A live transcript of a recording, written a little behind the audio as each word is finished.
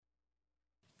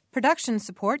Production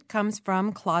support comes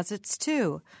from Closets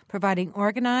 2, providing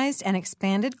organized and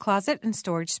expanded closet and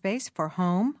storage space for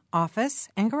home, office,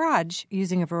 and garage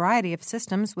using a variety of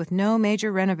systems with no major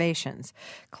renovations.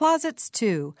 Closets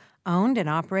 2, owned and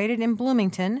operated in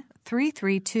Bloomington,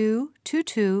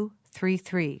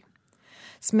 332-2233.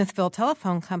 Smithville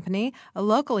Telephone Company, a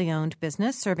locally owned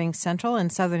business serving central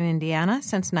and southern Indiana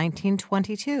since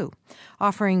 1922,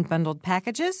 offering bundled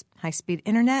packages, high-speed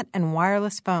internet, and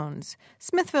wireless phones.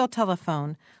 Smithville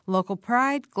Telephone, local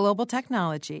pride, global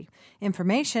technology.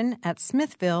 Information at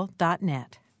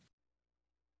smithville.net.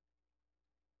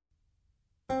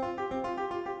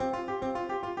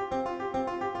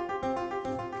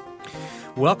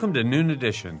 Welcome to Noon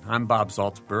Edition. I'm Bob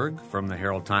Saltzberg from the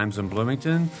Herald-Times in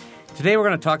Bloomington. Today we're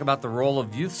going to talk about the role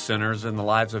of youth centers in the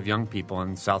lives of young people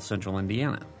in South Central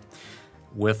Indiana.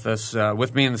 With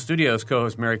me in the studio is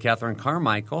co-host Mary Catherine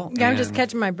Carmichael. Yeah, I'm just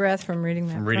catching my breath from reading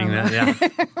that. Yeah.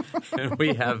 And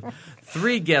we have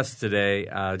three guests today.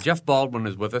 Jeff Baldwin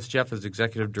is with us. Jeff is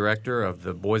Executive Director of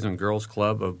the Boys and Girls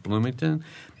Club of Bloomington.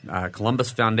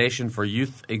 Columbus Foundation for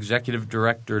Youth Executive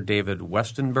Director David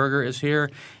Westenberger is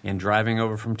here. And driving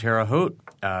over from Terre Haute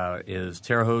is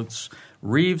Terre Haute's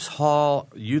Reeves Hall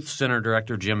Youth Center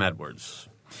Director Jim Edwards.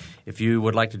 If you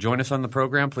would like to join us on the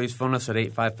program, please phone us at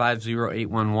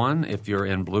 855-0811 if you're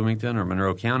in Bloomington or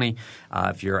Monroe County.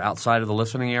 If you're outside of the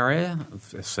listening area,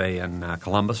 say in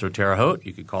Columbus or Terre Haute,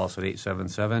 you could call us at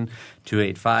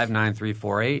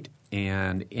 877-285-9348.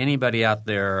 And anybody out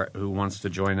there who wants to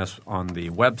join us on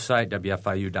the website,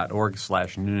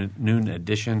 wfiu.org/noon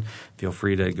edition, feel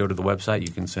free to go to the website.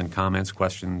 You can send comments,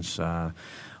 questions,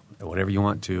 whatever you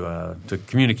want to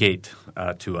communicate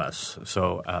to us.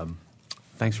 So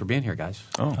thanks for being here, guys.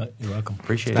 You're welcome.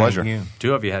 Appreciate Pleasure. it. Pleasure.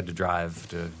 Two of you had to drive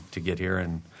to get here,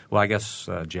 and well, I guess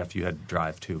Jeff, you had to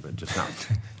drive too, but just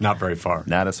not very far.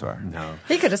 Not as far. No.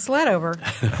 He could have sled over.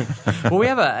 Well, we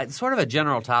have a sort of a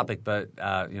general topic, but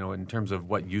in terms of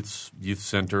what youth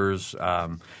centers, I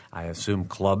assume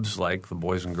clubs like the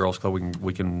Boys and Girls Club,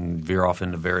 we can veer off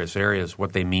into various areas,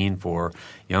 what they mean for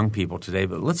young people today.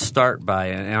 But let's start by,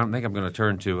 and I think I'm going to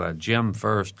turn to Jim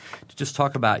first to just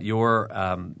talk about your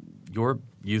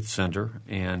youth center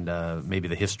and maybe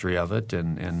the history of it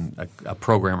and a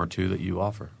program or two that you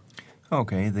offer.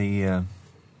 Okay. The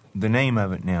name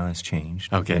of it now has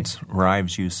changed. Okay. It's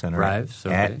Rives Youth Center Rives,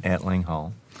 okay. at Etling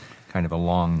Hall. Kind of a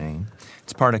long name.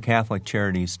 It's part of Catholic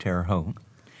Charities Terre Haute,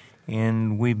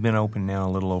 and we've been open now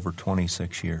a little over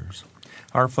 26 years.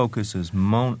 Our focus is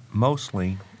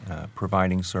mostly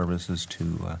providing services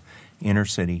to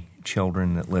inner-city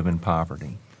children that live in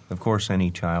poverty. Of course,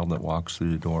 any child that walks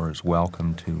through the door is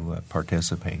welcome to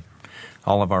participate.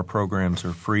 All of our programs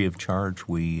are free of charge.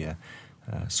 We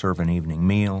serve an evening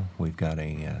meal. We've got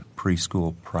a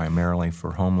preschool primarily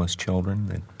for homeless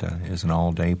children that is an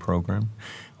all-day program.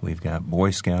 We've got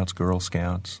Boy Scouts, Girl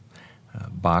Scouts,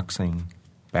 boxing,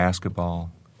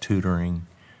 basketball, tutoring,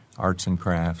 arts and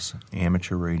crafts,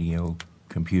 amateur radio,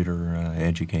 computer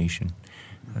education.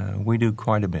 We do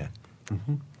quite a bit.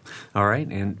 Mm-hmm. All right.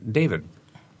 And David.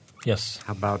 Yes.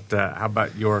 How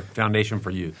about your Foundation for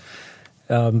Youth?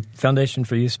 Foundation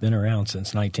for Youth's been around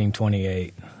since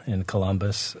 1928 in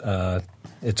Columbus.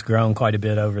 It's grown quite a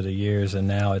bit over the years, and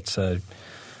now it's a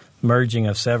merging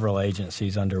of several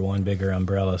agencies under one bigger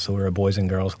umbrella. So we're a Boys and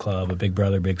Girls Club, a Big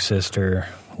Brother, Big Sister.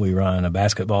 We run a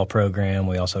basketball program.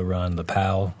 We also run the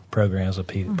PAL programs, the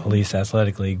Police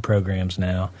Athletic League programs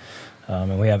now.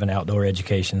 And we have an outdoor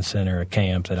education center, a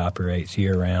camp that operates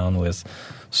year-round with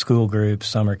school groups,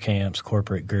 summer camps,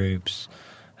 corporate groups.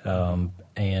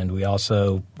 And we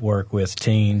also work with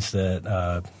teens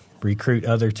that recruit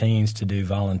other teens to do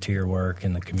volunteer work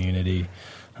in the community,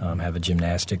 have a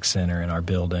gymnastics center in our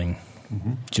building,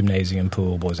 gymnasium,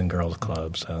 pool, Boys and Girls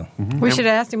Club. So we should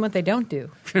have asked him what they don't do.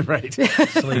 Right.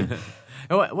 Sleep.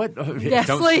 What? Yeah,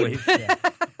 don't sleep. Yeah.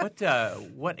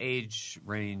 What age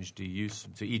range do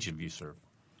each of you serve?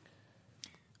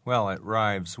 Well, at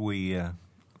Rives, we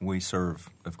serve,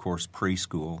 of course,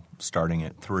 preschool starting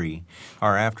at 3.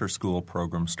 Our after-school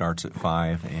program starts at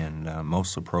 5, and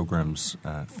most of the programs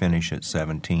finish at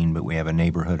 17, but we have a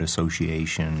neighborhood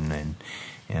association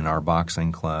and our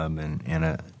boxing club and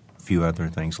a few other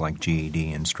things like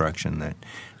GED instruction that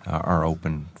are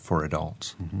open for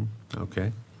adults. Mm-hmm.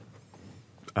 Okay.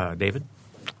 David?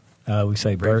 We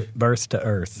say birth to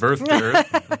earth. Birth to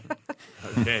earth.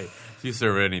 Okay. So you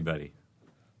serve anybody.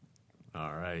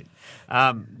 All right.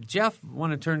 Jeff, I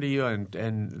want to turn to you,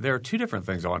 and there are two different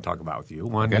things I want to talk about with you.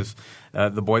 One is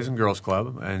the Boys and Girls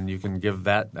Club, and you can give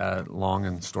that long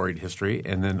and storied history,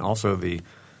 and then also the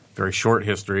very short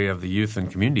history of the Youth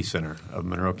and Community Center of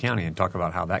Monroe County and talk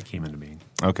about how that came into being.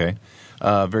 Okay.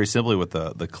 Very simply with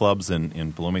the clubs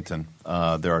in Bloomington,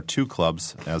 there are 2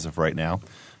 clubs as of right now.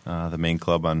 The main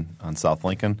club on South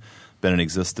Lincoln, been in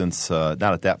existence not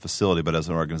at that facility but as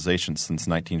an organization since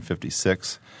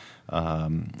 1956.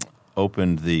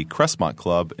 Opened the Crestmont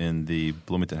Club in the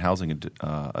Bloomington Housing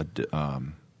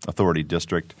Authority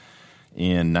District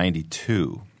in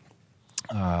 92.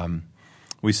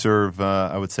 We serve,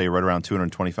 I would say, right around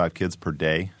 225 kids per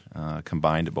day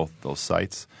combined at both those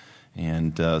sites,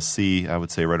 and see, I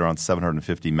would say, right around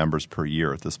 750 members per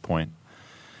year at this point.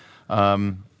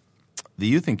 The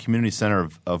Youth and Community Center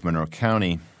of Monroe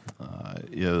County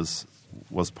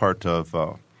was part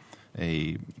of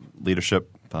a leadership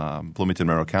Bloomington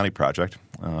Monroe County project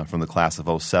from the class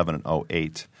of 07 and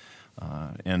 08.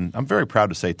 And I'm very proud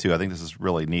to say, too, I think this is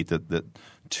really neat that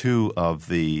 2 of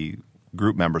the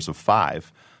group members of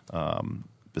 5,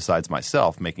 besides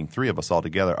myself, making 3 of us all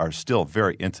together, are still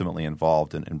very intimately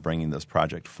involved in bringing this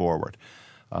project forward.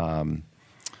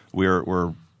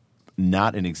 We're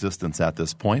not in existence at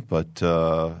this point, but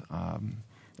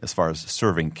as far as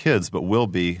serving kids, but will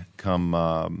be come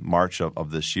March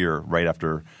of this year, right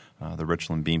after the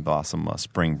Richland Bean Blossom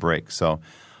spring break. So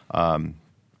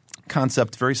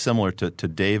concept very similar to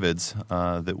David's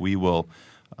that we will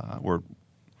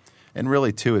and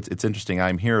really, too, it's interesting.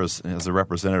 I'm here as a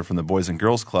representative from the Boys and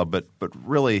Girls Club, but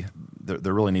really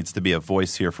there really needs to be a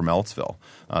voice here from Ellettsville,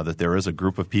 that there is a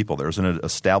group of people. There's an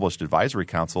established advisory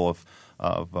council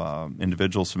of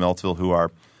individuals from Ellettsville who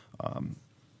are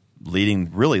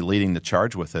leading the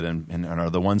charge with it and are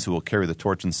the ones who will carry the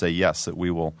torch and say, yes, that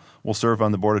we'll serve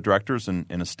on the board of directors and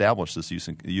establish this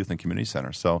youth and community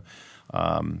center. So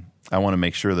I want to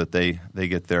make sure that they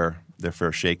get their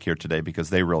fair shake here today because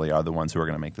they really are the ones who are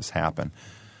going to make this happen.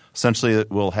 Essentially,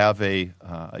 we'll have a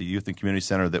youth and community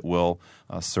center that will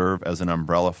serve as an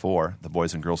umbrella for the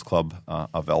Boys and Girls Club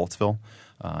of Ellettsville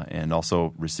and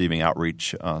also receiving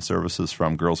outreach services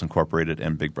from Girls Incorporated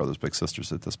and Big Brothers Big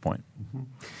Sisters at this point. Mm-hmm.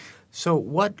 So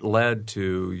what led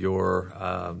to your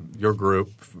group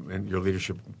and your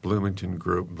leadership Bloomington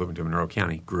Monroe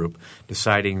County group,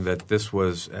 deciding that this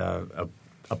was a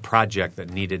project that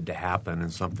needed to happen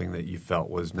and something that you felt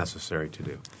was necessary to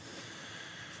do?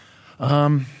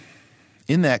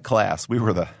 In that class, we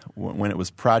were when it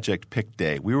was Project Pick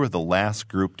Day, we were the last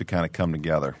group to kind of come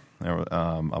together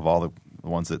of all the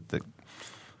ones that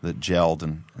gelled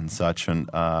and such. And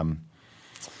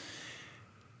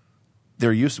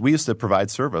we used to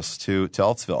provide service to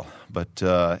Ellettsville, but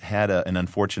had an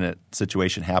unfortunate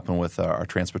situation happen with our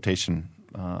transportation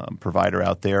provider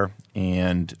out there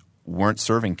and weren't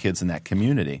serving kids in that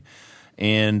community.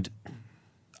 And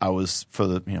I was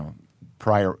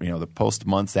the post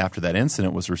months after that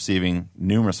incident was receiving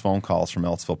numerous phone calls from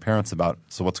Ellettsville parents about,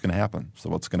 so what's going to happen?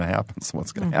 So what's going to happen? So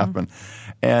what's going to happen?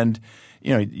 And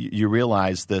you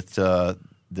realize that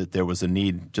there was a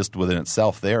need just within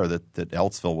itself there that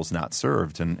Ellettsville was not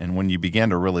served. And when you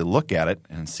began to really look at it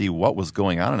and see what was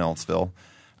going on in Ellettsville,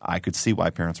 I could see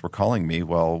why parents were calling me,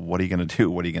 well, what are you going to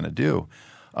do? What are you going to do?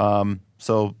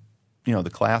 So the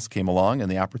class came along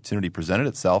and the opportunity presented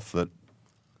itself that,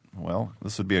 well,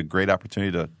 this would be a great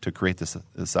opportunity to create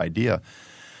this idea.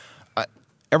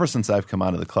 Ever since I've come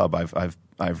out of the club,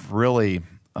 I've really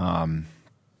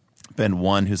been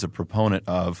one who's a proponent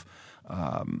of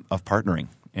partnering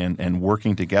and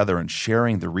working together and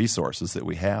sharing the resources that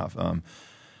we have.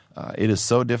 It is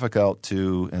so difficult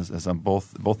to, as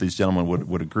both these gentlemen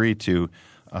would agree to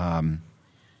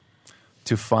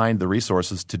find the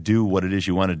resources to do what it is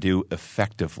you want to do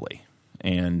effectively,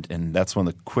 and that's one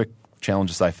of the quick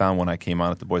challenges I found when I came on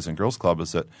at the Boys and Girls Club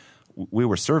is that we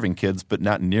were serving kids, but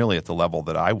not nearly at the level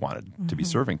that I wanted to be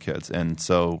serving kids, and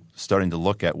so starting to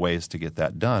look at ways to get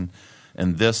that done,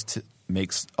 and this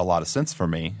makes a lot of sense for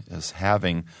me is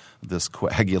having this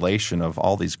coagulation of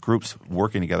all these groups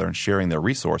working together and sharing their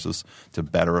resources to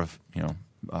better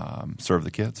serve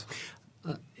the kids.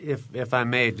 If I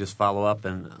may just follow up,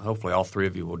 and hopefully all 3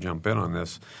 of you will jump in on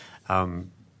this,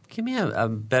 give me a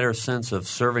better sense of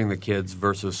serving the kids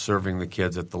versus serving the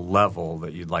kids at the level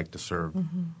that you'd like to serve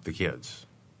the kids.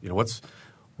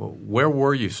 Where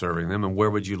were you serving them, and where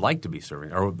would you like to be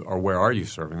serving, or where are you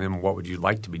serving them, and what would you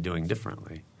like to be doing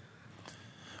differently?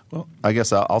 Well, I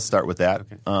guess I'll start with that.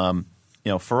 Okay.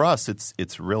 For us,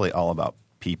 it's really all about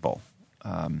people.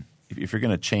 If you're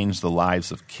going to change the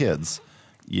lives of kids,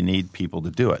 you need people to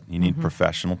do it. You need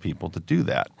professional people to do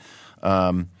that.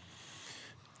 And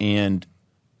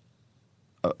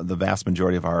the vast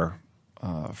majority of our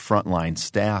frontline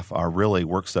staff are really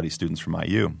work study students from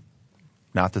IU.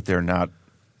 Not that they're not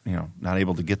not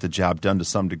able to get the job done to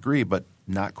some degree, but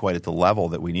not quite at the level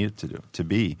that we need it to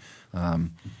be.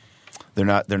 They're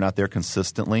not there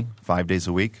consistently 5 days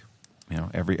a week.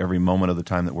 Every moment of the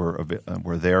time that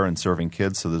we're there and serving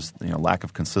kids. So there's lack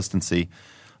of consistency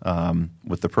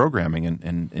with the programming,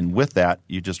 and with that,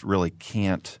 you just really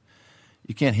can't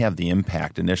have the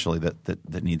impact initially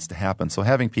that needs to happen. So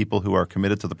having people who are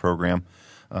committed to the program,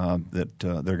 that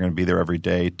they're going to be there every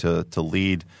day to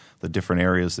lead the different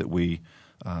areas that we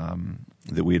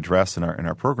address in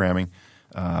our programming,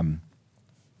 we're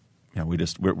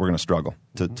going to struggle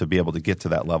to be able to get to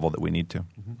that level that we need to.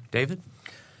 David?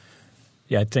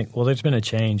 Yeah, I think, there's been a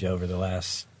change over the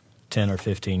last 10 or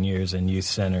 15 years in youth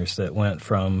centers that went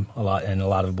from a lot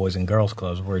of Boys and Girls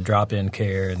Clubs where drop-in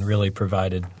care and really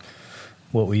provided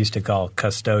what we used to call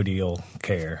custodial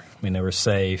care. I mean, they were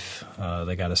safe,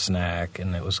 they got a snack,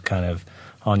 and it was kind of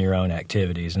on-your-own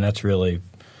activities. And that's really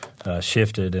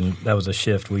shifted, and that was a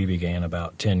shift we began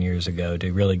about 10 years ago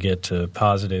to really get to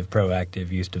positive,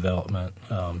 proactive youth development,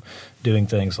 doing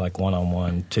things like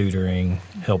one-on-one tutoring,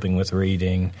 helping with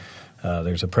reading.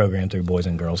 There's a program through Boys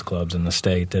and Girls Clubs in the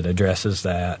state that addresses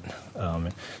that,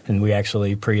 and we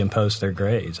actually pre- and post their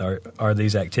grades. Are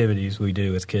these activities we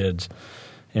do with kids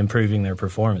improving their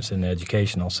performance in the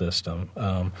educational system?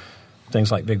 Things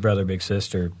like Big Brother, Big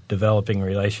Sister, developing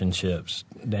relationships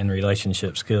and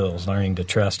relationship skills, learning to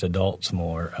trust adults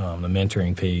more. The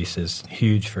mentoring piece is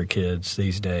huge for kids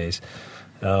these days.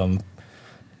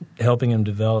 Helping them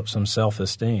develop some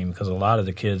self-esteem, because a lot of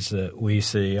the kids that we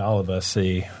see, all of us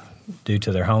see, due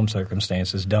to their home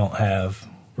circumstances, don't have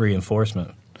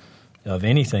reinforcement of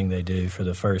anything they do for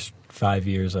the first 5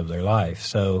 years of their life.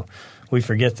 So we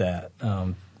forget that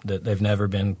they've never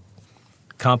been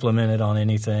complimented on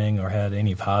anything or had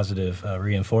any positive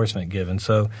reinforcement given.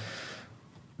 So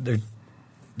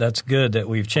that's good that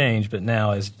we've changed, but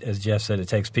now, as Jeff said, it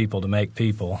takes people to make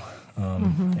people.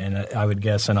 And I would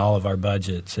guess in all of our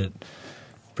budgets it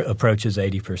approaches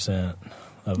 80%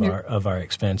 of our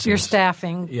expenses. Your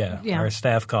staffing. Yeah. Our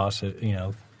staff costs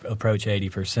approach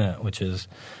 80%, which is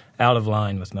out of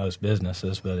line with most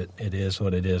businesses, but it is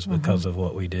what it is because of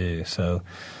what we do. So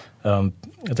I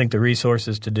think the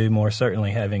resources to do more,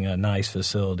 certainly having a nice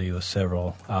facility with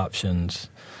several options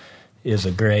is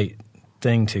a great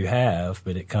thing to have,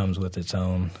 but it comes with its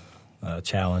own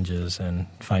challenges and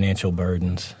financial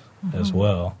burdens as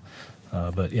well.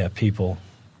 But yeah,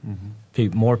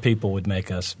 more people would make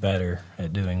us better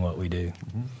at doing what we do.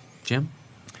 Jim?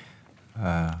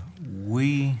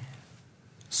 We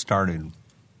started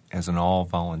as an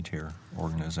all-volunteer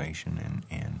organization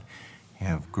and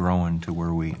have grown to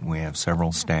where we have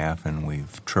several staff, and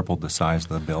we've tripled the size of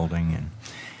the building.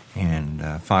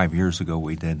 And 5 years ago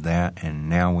we did that, and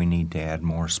now we need to add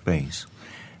more space.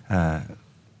 I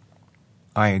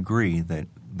agree that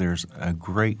there's a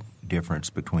great difference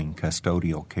between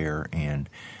custodial care and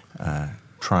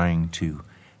trying to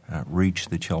reach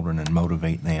the children and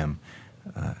motivate them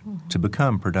to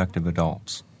become productive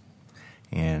adults.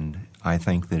 And I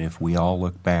think that if we all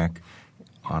look back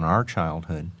on our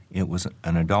childhood, it was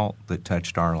an adult that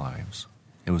touched our lives.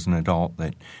 It was an adult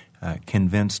that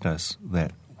convinced us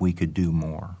that we could do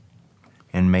more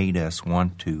and made us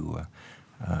want to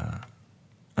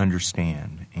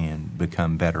understand and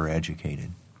become better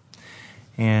educated.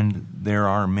 And there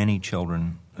are many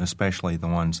children, especially the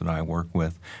ones that I work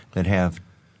with, that have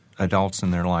adults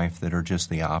in their life that are just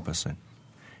the opposite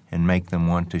and make them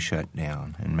want to shut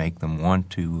down and make them want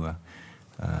to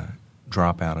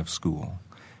drop out of school.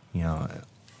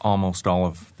 Almost all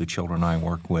of the children I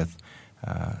work with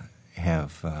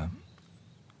have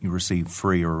received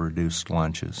free or reduced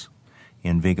lunches.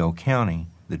 In Vigo County,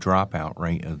 the dropout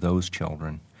rate of those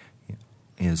children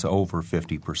is over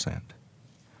 50%.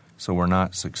 So we're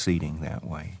not succeeding that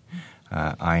way.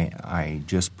 I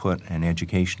just put an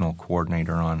educational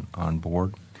coordinator on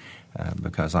board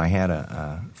because I had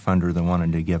a funder that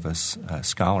wanted to give us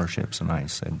scholarships, and I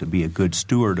said, to be a good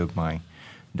steward of my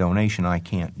donation, I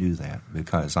can't do that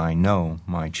because I know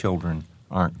my children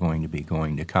aren't going to be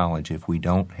going to college if we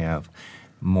don't have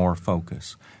more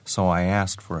focus. So I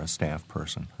asked for a staff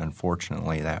person.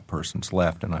 Unfortunately, that person's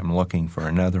left, and I'm looking for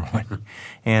another one.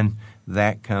 And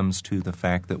that comes to the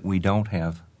fact that we don't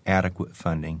have adequate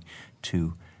funding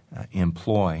to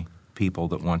employ people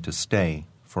that want to stay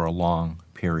for a long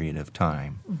period of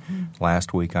time.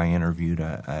 Last week I interviewed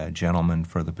a gentleman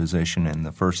for the position, and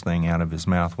the first thing out of his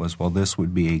mouth was, well, this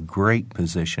would be a great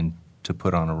position to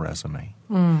put on a resume.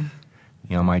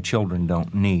 My children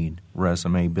don't need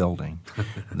resume building.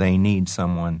 They need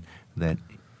someone that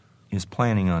is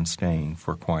planning on staying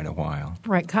for quite a while.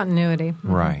 Right, continuity.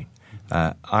 Right.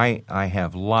 I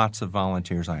have lots of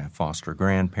volunteers. I have foster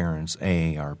grandparents,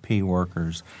 AARP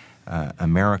workers,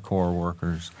 AmeriCorps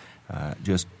workers,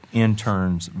 just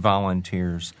interns,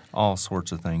 volunteers, all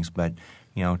sorts of things. But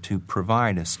to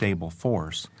provide a stable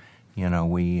force,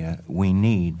 we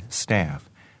need staff.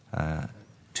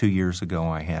 2 years ago,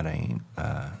 I had a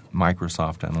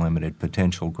Microsoft Unlimited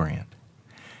Potential grant.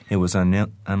 It was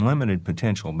unlimited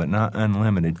potential, but not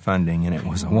unlimited funding, and it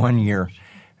was a 1-year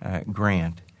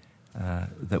grant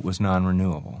that was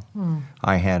non-renewable.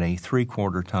 I had a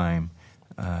 3/4 time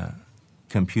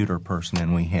computer person,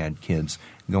 and we had kids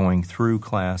going through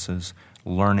classes,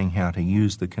 learning how to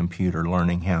use the computer,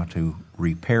 learning how to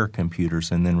repair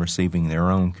computers, and then receiving their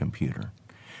own computer.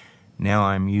 Now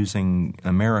I'm using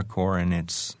AmeriCorps, and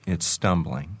it's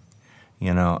stumbling.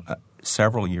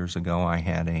 Several years ago I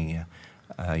had a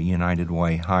United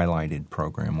Way highlighted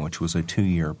program, which was a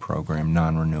 2-year program,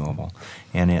 non-renewable,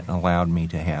 and it allowed me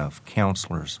to have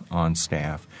counselors on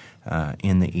staff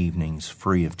in the evenings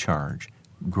free of charge.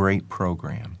 Great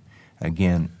program.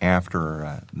 Again,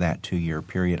 after that 2-year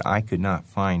period, I could not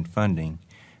find funding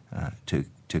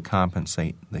to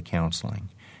compensate the counseling,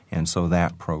 and so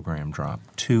that program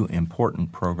dropped. 2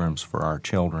 important programs for our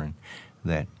children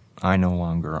that I no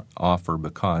longer offer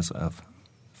because of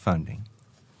funding.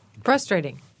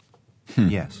 Frustrating.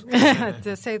 Yes.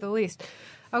 To say the least.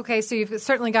 Okay, so you've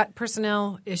certainly got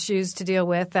personnel issues to deal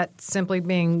with. That simply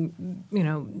being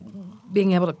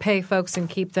able to pay folks and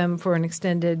keep them for an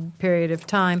extended period of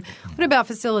time. What about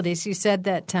facilities? You said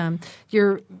that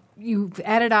you've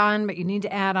added on, but you need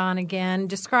to add on again.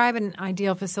 Describe an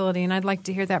ideal facility, and I'd like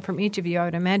to hear that from each of you. I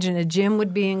would imagine a gym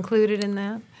would be included in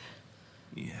that.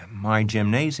 Yeah, my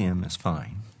gymnasium is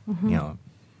fine.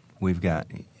 We've got,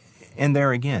 and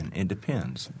there again, it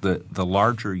depends. The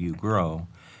larger you grow,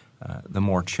 the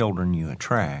more children you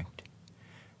attract,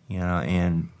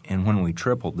 and when we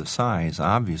tripled the size,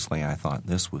 obviously I thought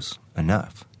this was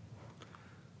enough,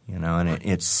 and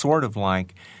it's sort of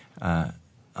like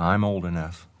I'm old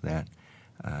enough that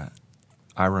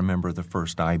I remember the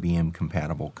first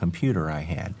IBM-compatible computer I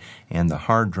had, and the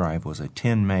hard drive was a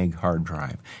 10-meg hard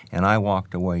drive, and I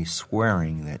walked away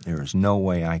swearing that there is no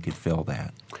way I could fill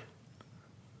that.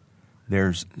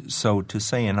 So to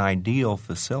say an ideal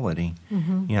facility,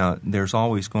 there's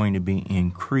always going to be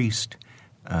increased,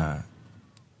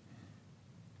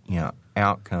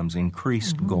 outcomes,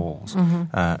 increased goals,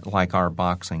 like our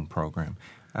boxing program.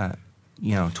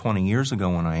 20 years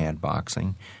ago when I had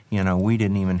boxing, we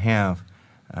didn't even have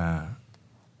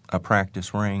a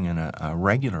practice ring and a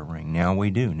regular ring. Now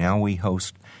we do. Now we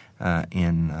host I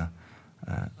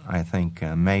think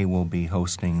May will be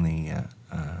hosting the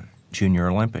Junior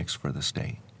Olympics for the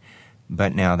state.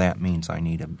 But now that means I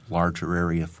need a larger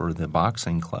area for the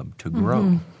boxing club to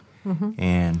grow.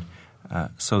 And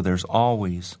so there's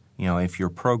always, if your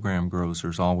program grows,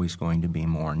 there's always going to be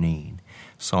more need.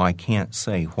 So I can't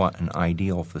say what an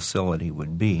ideal facility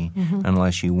would be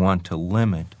unless you want to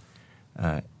limit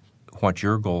what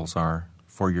your goals are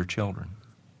for your children.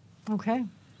 Okay.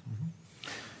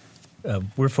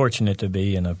 We're fortunate to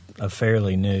be in a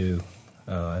fairly new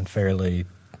and fairly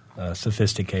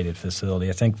sophisticated facility.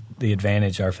 I think the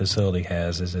advantage our facility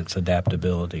has is its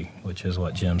adaptability, which is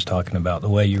what Jim's talking about. The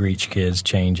way you reach kids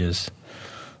changes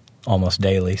almost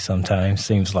daily sometimes,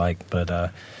 seems like,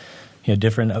 but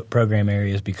different program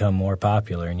areas become more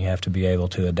popular, and you have to be able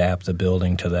to adapt the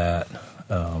building to that.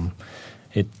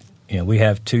 We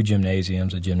have 2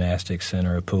 gymnasiums, a gymnastics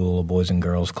center, a pool, a boys and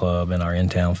girls club, and our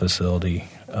in-town facility.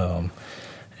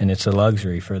 And it's a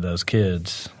luxury for those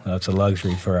kids. It's a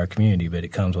luxury for our community, but it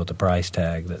comes with a price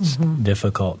tag that's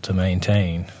difficult to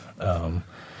maintain.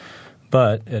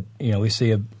 But we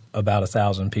see about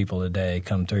 1,000 people a day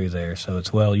come through there, so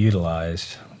it's well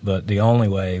utilized. But the only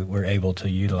way we're able to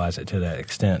utilize it to that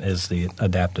extent is the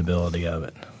adaptability of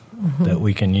it, that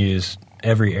we can use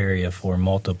every area for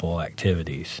multiple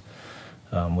activities,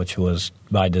 which was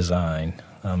by design.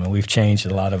 And we've changed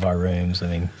a lot of our rooms. I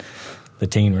mean, the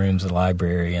teen room's the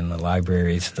library, and the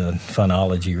library's the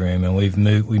phonology room, and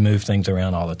we move things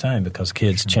around all the time because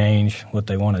kids change what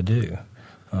they want to do.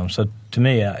 So to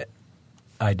me,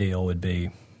 ideal would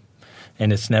be,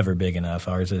 and it's never big enough.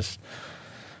 Ours is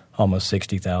almost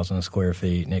 60,000 square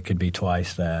feet, and it could be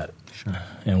twice that,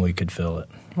 and we could fill it.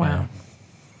 Wow.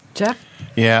 Jeff?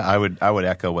 Yeah, I would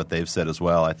echo what they've said as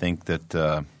well. I think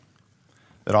that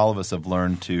all of us have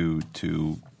learned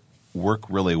to work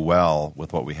really well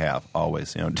with what we have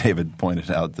always. David pointed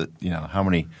out that, how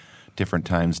many different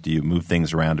times do you move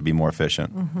things around to be more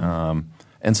efficient?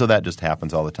 And so that just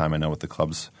happens all the time. I know with the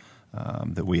clubs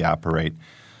that we operate.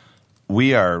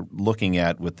 we are looking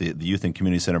at, with the Youth and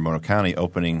Community Center of Monroe County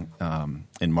opening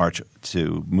in March,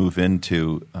 to move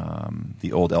into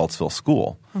the old Ellettsville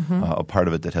School, a part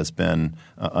of it that has been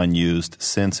unused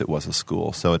since it was a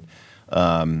school. So it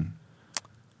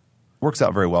works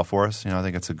out very well for us. I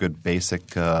think it's a good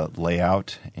basic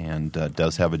layout, and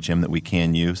does have a gym that we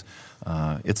can use.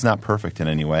 It's not perfect in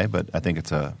any way, but I think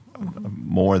it's a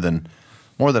more than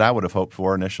I would have hoped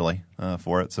for initially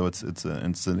for it. So it's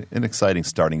an exciting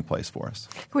starting place for us.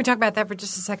 Can we talk about that for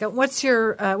just a second? What's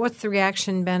the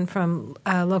reaction been from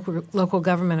local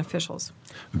government officials?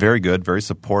 Very good, very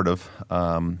supportive.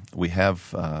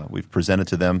 We've presented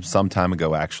to them some time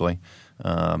ago, actually.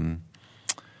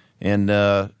 And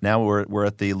now we're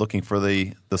at the looking for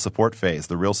the support phase,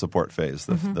 the real support phase,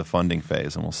 the funding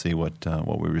phase, and we'll see what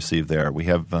we receive there.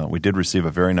 We did receive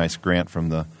a very nice grant from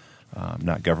the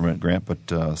not government grant, but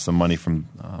some money from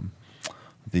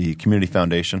the Community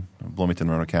Foundation of Bloomington,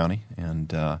 Monroe County, and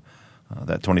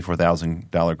that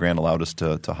 $24,000 grant allowed us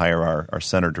to hire our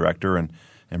center director and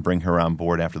bring her on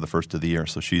board after the first of the year.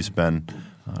 So she's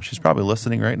probably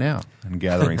listening right now and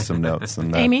gathering some notes.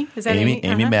 And, Amy? Is that Amy?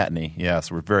 Amy Matney. Yes,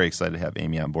 we're very excited to have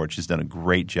Amy on board. She's done a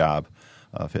great job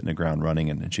of hitting the ground running,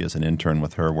 and she has an intern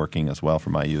with her working as well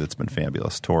from IU that's been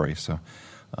fabulous, Tori. So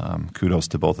kudos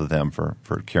to both of them for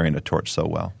carrying the torch so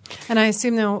well. And I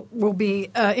assume there will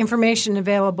be information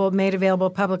made available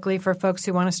publicly for folks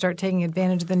who want to start taking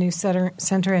advantage of the new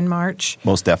center in March.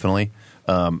 Most definitely.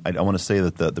 I want to say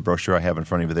that the brochure I have in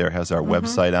front of you there has our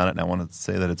website on it, and I want to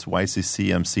say that it's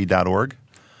yccmc.org.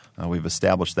 We've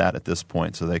established that at this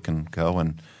point, so they can go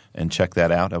and check that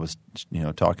out. I was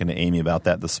talking to Amy about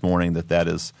that this morning, that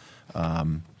is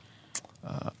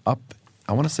up.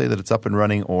 I want to say that it's up and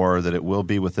running, or that it will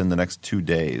be within the next 2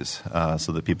 days,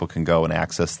 so that people can go and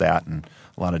access that, and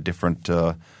a lot of different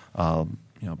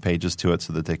pages to it,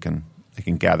 so that they can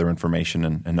gather information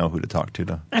and know who to talk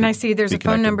to. And I see there's a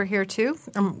phone number here too.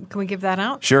 Can we give that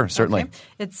out? Sure, certainly. Okay.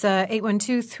 It's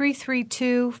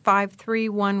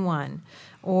 812-332-5311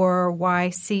 or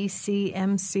yccmc.org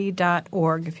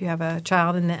if you have a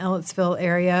child in the Ellettsville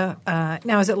area.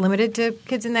 Now, is it limited to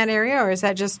kids in that area, or is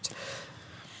that just...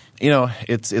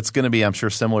 It's going to be, I'm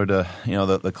sure, similar to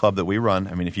the club that we run.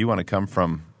 I mean, if you want to come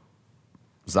from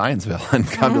Zionsville and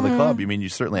come to the club, you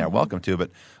certainly are welcome to. But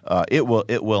it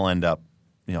will end up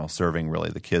serving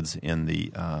really the kids in the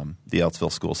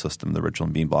Ellettsville school system, the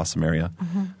Richland Bean Blossom area.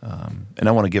 And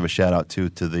I want to give a shout out to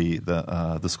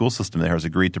the school system there has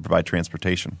agreed to provide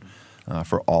transportation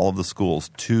for all of the schools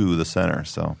to the center.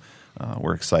 So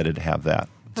we're excited to have that.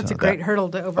 That's a great hurdle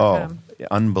to overcome. Oh,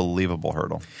 unbelievable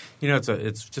hurdle.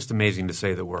 It's just amazing to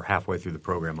say that we're halfway through the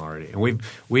program already, and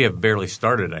we have barely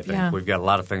started. I think we've got a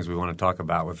lot of things we want to talk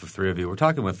about with the three of you. We're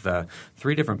talking with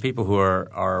three different people who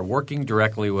are working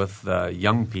directly with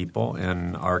young people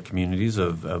in our communities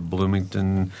of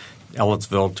Bloomington,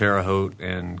 Ellettsville, Terre Haute,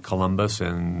 and Columbus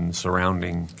and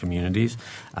surrounding communities.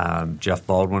 Jeff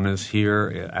Baldwin is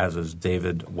here, as is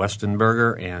David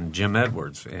Westenberger and Jim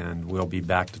Edwards, and we'll be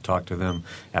back to talk to them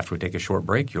after we take a short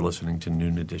break. You're listening to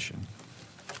Noon Edition.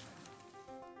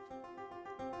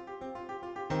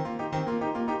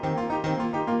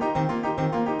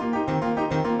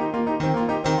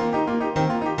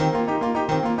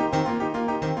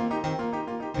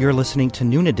 You're listening to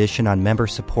Noon Edition on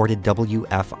member-supported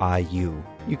WFIU.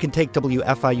 You can take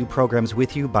WFIU programs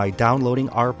with you by downloading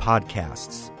our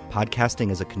podcasts.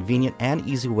 Podcasting is a convenient and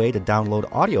easy way to download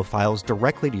audio files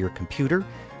directly to your computer,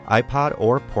 iPod,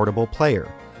 or portable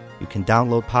player. You can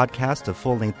download podcasts of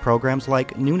full-length programs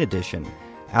like Noon Edition,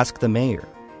 Ask the Mayor,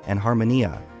 and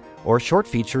Harmonia, or short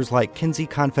features like Kinsey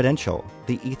Confidential,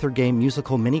 the Ether Game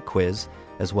musical mini-quiz,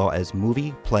 as well as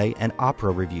movie, play, and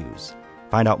opera reviews.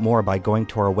 Find out more by going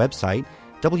to our website,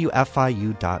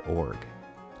 wfiu.org.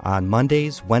 On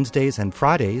Mondays, Wednesdays, and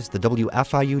Fridays, the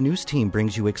WFIU News Team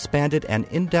brings you expanded and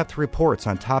in-depth reports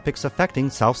on topics affecting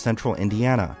South Central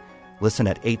Indiana. Listen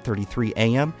at 8:33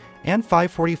 a.m. and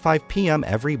 5:45 p.m.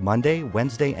 every Monday,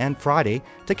 Wednesday, and Friday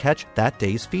to catch that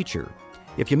day's feature.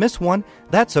 If you miss one,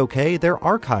 that's okay. They're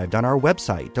archived on our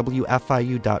website,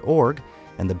 wfiu.org,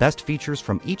 and the best features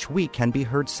from each week can be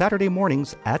heard Saturday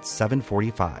mornings at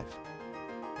 7:45.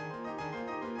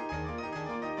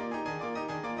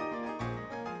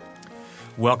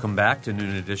 Welcome back to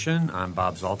Noon Edition. I'm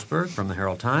Bob Zaltzberg from the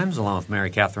Herald Times, along with Mary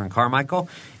Catherine Carmichael,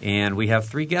 and we have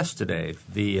three guests today.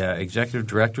 The Executive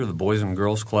Director of the Boys and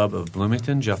Girls Club of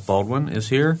Bloomington, Jeff Baldwin, is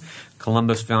here.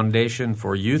 Columbus Foundation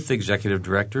for Youth Executive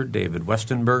Director David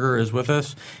Westenberger is with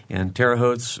us, and Terre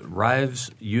Haute's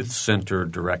Rives Youth Center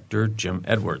Director Jim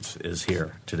Edwards is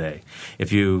here today.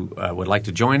 If you would like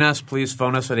to join us, please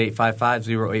phone us at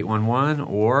 855-0811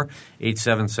 or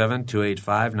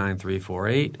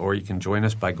 877-285-9348, or you can join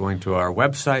us by going to our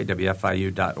website,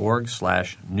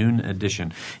 wfiu.org/noon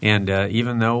edition. And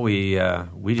even though we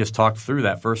just talked through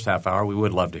that first half hour, we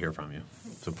would love to hear from you.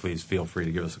 So please feel free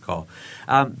to give us a call.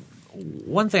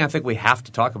 One thing I think we have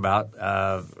to talk about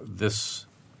this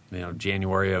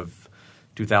January of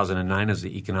 2009 is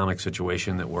the economic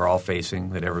situation that we're all facing,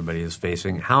 that everybody is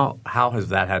facing. How has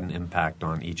that had an impact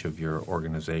on each of your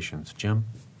organizations? Jim?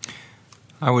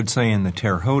 I would say in the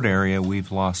Terre Haute area,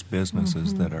 we've lost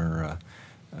businesses that are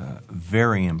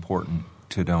very important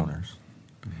to donors.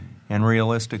 And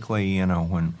realistically,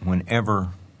 whenever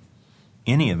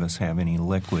any of us have any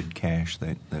liquid cash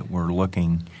that we're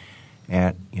looking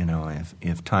at,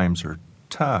 if times are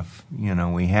tough,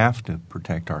 we have to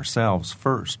protect ourselves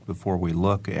first before we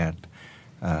look at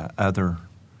other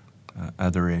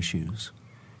issues.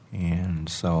 And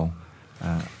so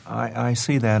I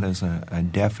see that as a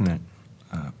definite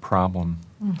problem.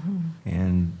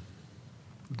 And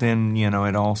then,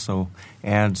 it also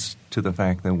adds to the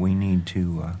fact that we need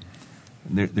to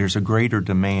there's a greater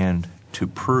demand to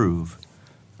prove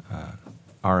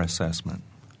our assessment,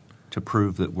 to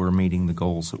prove that we're meeting the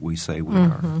goals that we say we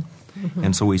are.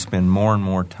 And so we spend more and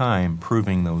more time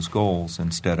proving those goals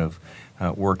instead of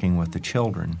working with the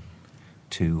children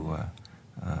to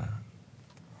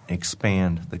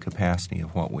expand the capacity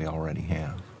of what we already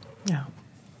have. Yeah.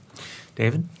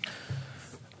 David?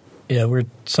 Yeah, we're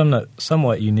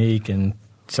somewhat unique in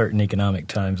certain economic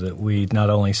times that we not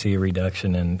only see a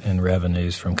reduction in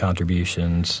revenues from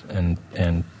contributions and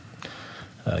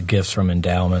gifts from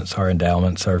endowments. Our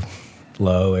endowments are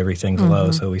low. Everything's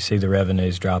low, so we see the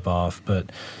revenues drop off.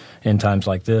 But in times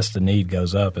like this, the need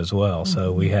goes up as well.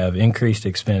 So we have increased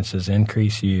expenses,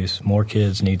 increased use. More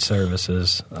kids need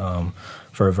services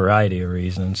for a variety of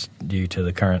reasons due to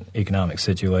the current economic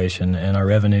situation, and our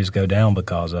revenues go down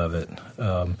because of it.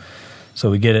 So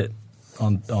we get it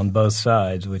on both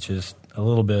sides, which is a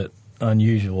little bit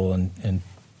unusual in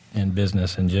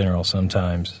business in general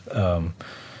sometimes.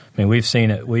 We've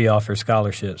seen it. We offer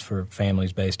scholarships for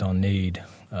families based on need,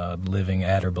 living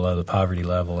at or below the poverty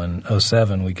level. In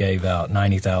 2007, we gave out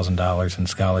 $90,000 in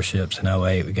scholarships. In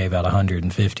 2008, we gave out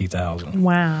 $150,000.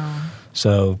 Wow.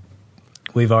 So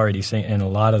we've already seen, and a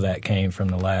lot of that came from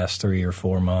the last 3 or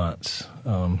 4 months.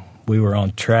 We were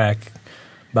on track.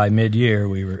 By mid-year,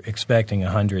 we were expecting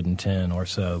 110 or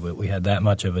so, but we had that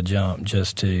much of a jump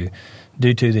just due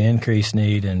to the increased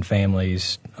need and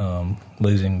families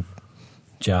losing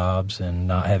jobs and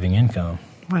not having income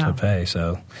to pay.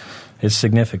 So it's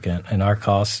significant, and our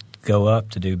costs go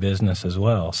up to do business as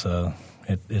well. So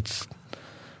it's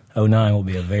 2009 will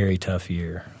be a very tough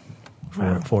year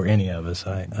for any of us,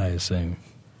 I assume.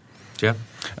 Jeff?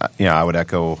 I would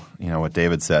echo what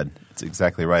David said. It's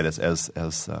exactly right. As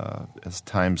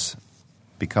times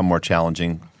become more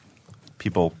challenging,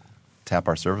 people tap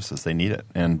our services. They need it,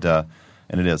 and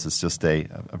it is. It's just a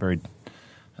very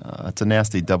it's a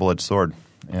nasty double-edged sword,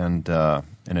 and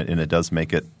it does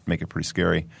make it pretty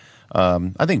scary.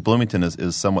 I think Bloomington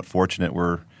is somewhat fortunate.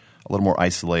 We're a little more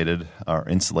isolated, or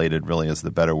insulated, really, is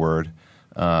the better word,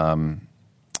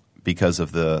 because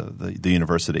of the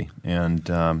university, and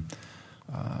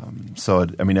so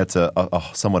it's a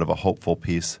somewhat of a hopeful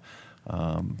piece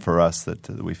for us that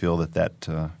we feel that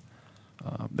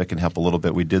can help a little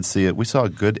bit. We did see it. We saw a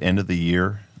good end of the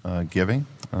year giving,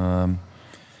 and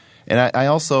I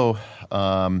also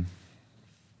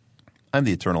I'm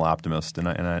the eternal optimist,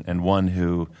 and one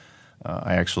who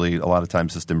I actually a lot of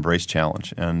times just embrace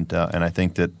challenge, and I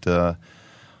think that the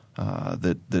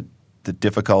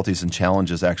difficulties and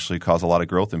challenges actually cause a lot of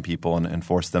growth in people and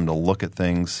force them to look at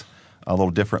things a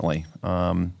little differently.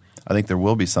 I think there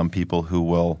will be some people who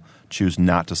will choose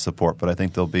not to support, but I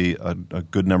think there'll be a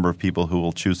good number of people who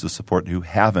will choose to support who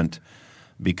haven't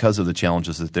because of the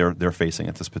challenges that they're facing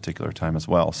at this particular time as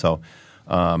well. So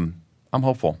I'm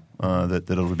hopeful. that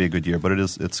it'll be a good year, but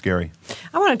it's scary.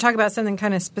 I want to talk about something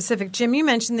kind of specific. Jim, you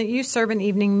mentioned that you serve an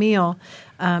evening meal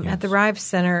at the Rive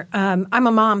Center. I'm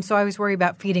a mom, so I always worry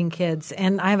about feeding kids,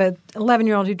 and I have an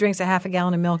 11-year-old who drinks a half a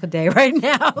gallon of milk a day right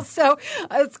now, so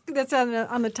that's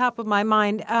on the top of my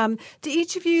mind. Do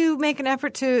each of you make an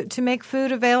effort to make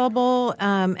food available,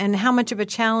 and how much of a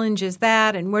challenge is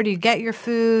that, and where do you get your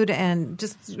food? And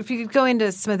just if you could go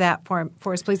into some of that for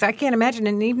us, please. I can't imagine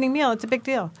an evening meal. It's a big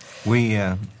deal.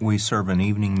 We serve an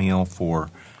evening meal for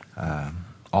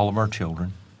all of our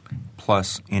children,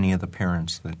 plus any of the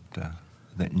parents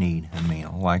that need a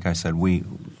meal. Like I said,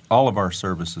 all of our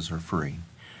services are free.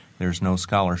 There's no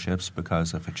scholarships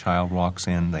because if a child walks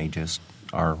in, they just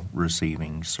are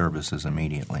receiving services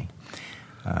immediately.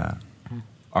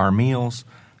 Our meals,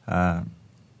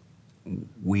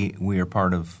 we are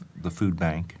part of the food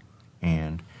bank,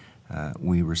 and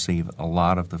we receive a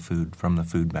lot of the food from the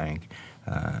food bank.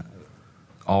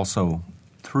 Also,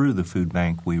 through the food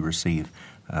bank, we receive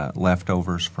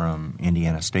leftovers from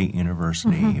Indiana State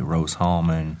University,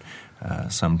 Rose-Hulman,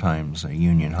 sometimes a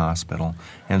Union Hospital.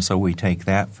 And so we take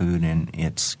that food and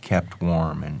it's kept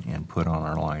warm and put on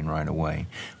our line right away.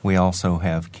 We also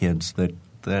have kids that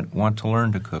want to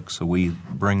learn to cook, so we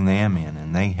bring them in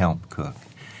and they help cook.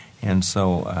 And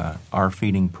so our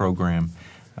feeding program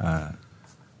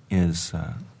is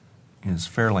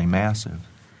fairly massive,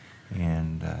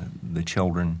 and the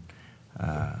children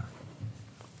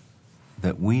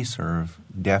that we serve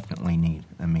definitely need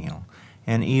a meal.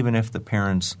 And even if the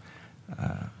parents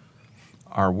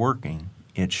are working,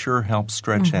 it sure helps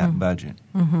stretch that budget.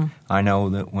 I know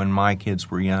that when my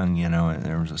kids were young,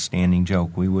 there was a standing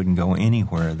joke, we wouldn't go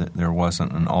anywhere that there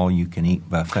wasn't an all-you-can-eat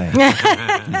buffet.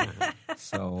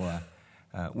 So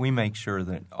we make sure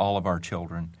that all of our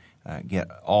children get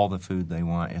all the food they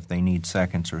want. If they need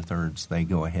seconds or thirds, they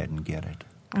go ahead and get it.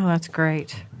 Oh, that's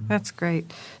great. That's great.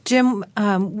 Jim,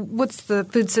 what's the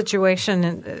food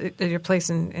situation at your place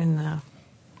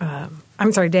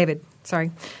David,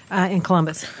 in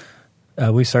Columbus?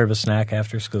 We serve a snack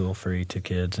after school free to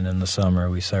kids, and in the summer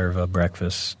we serve a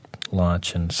breakfast,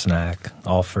 lunch, and snack,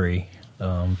 all free.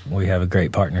 We have a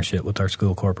great partnership with our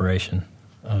school corporation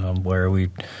where we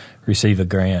receive a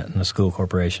grant, and the school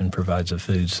corporation provides a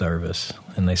food service,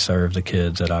 and they serve the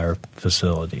kids at our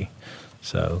facility.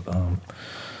 So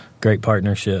great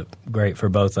partnership, great for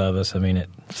both of us. I mean,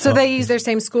 So they use their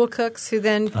same school cooks who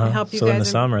then help you guys? So in the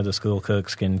summer, the school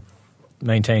cooks can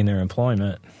maintain their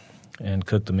employment and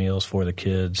cook the meals for the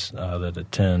kids that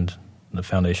attend the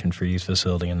Foundation for Youth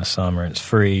facility in the summer. It's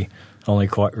free. Only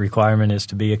requirement is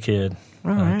to be a kid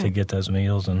to get those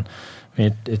meals. And I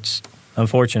mean, it's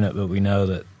unfortunate, but we know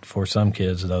that for some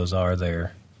kids, those are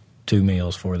their 2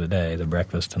 meals for the day, the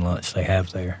breakfast and lunch they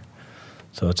have there.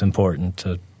 So it's important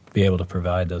to be able to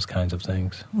provide those kinds of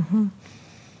things.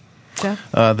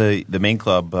 Jeff? The main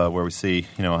club where we see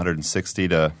 160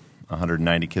 to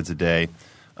 190 kids a day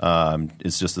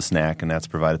is just a snack, and that's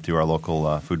provided through our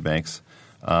local food banks.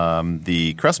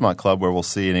 The Crestmont Club, where we'll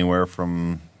see anywhere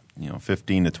from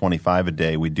 15 to 25 a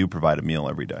day, we do provide a meal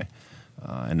every day,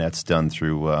 and that's done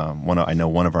through I know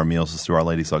one of our meals is through Our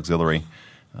Ladies Auxiliary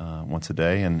once a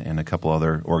day, and a couple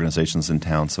other organizations in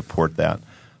town support that.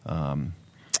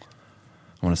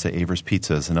 I want to say Avers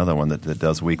Pizza is another one that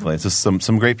does weekly. It's just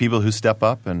some great people who step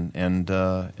up and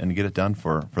get it done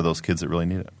for those kids that really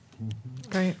need it.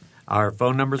 Great. Our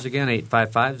phone numbers again,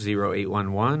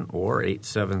 855-0811 or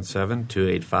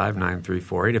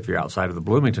 877-285-9348 if you're outside of the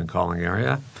Bloomington calling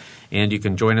area. And you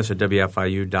can join us at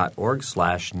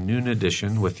wfiu.org/noon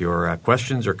edition with your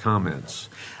questions or comments.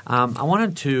 I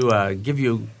wanted to give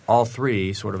you all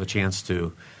three sort of a chance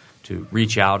to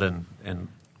reach out and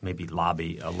maybe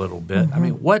lobby a little bit. I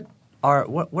mean, what are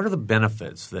the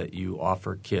benefits that you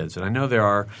offer kids? And I know there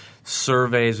are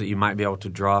surveys that you might be able to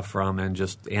draw from and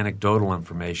just anecdotal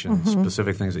information,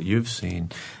 specific things that you've seen.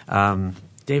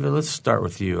 David, let's start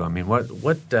with you. I mean,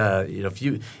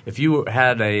 if you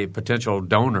had a potential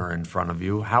donor in front of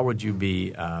you, how would you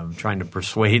be trying to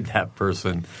persuade that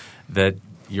person that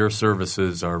your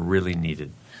services are really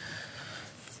needed?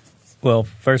 Well,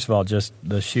 first of all, just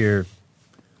the sheer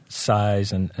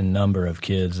size and number of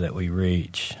kids that we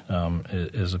reach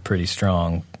is a pretty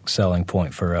strong selling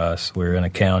point for us. We're in a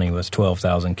county with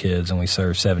 12,000 kids, and we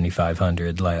served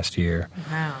 7,500 last year.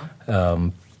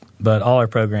 Wow. But all our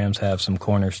programs have some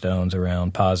cornerstones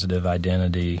around positive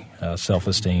identity,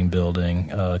 self-esteem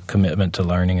building, commitment to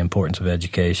learning, importance of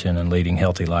education, and leading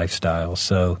healthy lifestyles.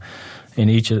 So in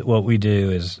each of what we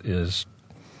do is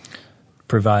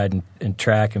provide and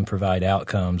track and provide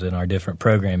outcomes in our different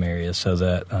program areas so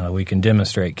that we can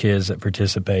demonstrate kids that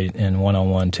participate in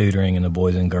one-on-one tutoring in the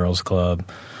Boys and Girls Club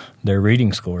their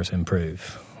reading scores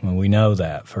improve. Well, we know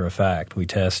that for a fact. We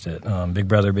test it. Big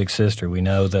brother, big sister, we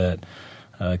know that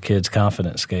kids'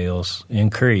 confidence scales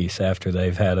increase after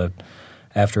they've had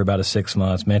after about a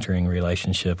 6-month mentoring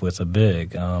relationship with a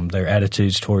big. Their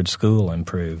attitudes towards school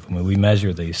improve. I mean, we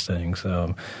measure these things.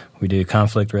 We do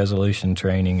conflict resolution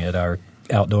training at our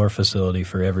outdoor facility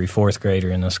for every 4th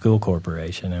grader in the school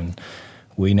corporation, and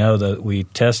we know that we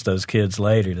test those kids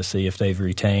later to see if they've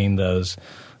retained those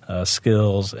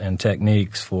skills and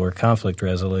techniques for conflict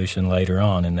resolution later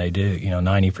on, and they do.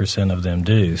 90% of them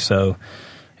do. So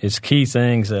it's key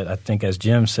things that I think, as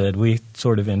Jim said, we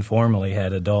sort of informally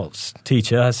had adults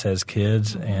teach us as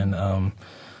kids, and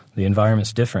the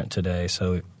environment's different today.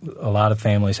 So a lot of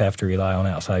families have to rely on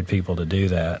outside people to do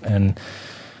that. And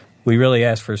we really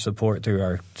ask for support through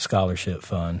our scholarship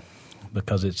fund,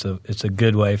 because it's a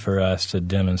good way for us to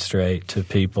demonstrate to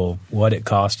people what it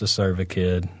costs to serve a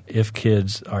kid, if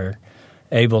kids are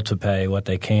able to pay what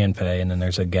they can pay, and then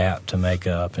there's a gap to make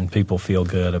up, and people feel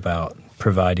good about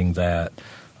providing that.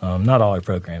 Not all our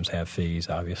programs have fees,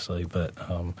 obviously, but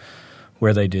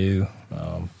where they do,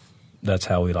 that's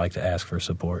how we like to ask for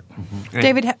support. Mm-hmm.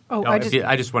 David,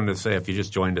 I just wanted to say, if you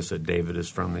just joined us, that David is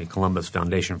from the Columbus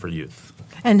Foundation for Youth.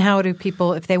 And how do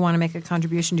people, if they want to make a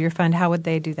contribution to your fund, how would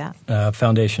they do that?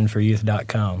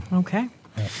 FoundationForYouth.com. Okay.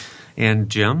 Yeah. And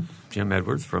Jim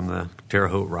Edwards from the Terre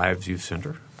Haute Rives Youth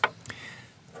Center.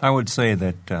 I would say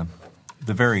that the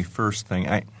very first thing,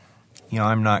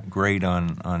 I'm not great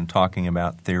on talking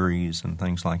about theories and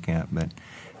things like that, but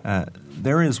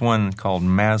there is one called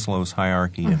Maslow's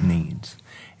Hierarchy of Needs.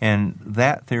 And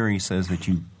that theory says that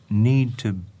you need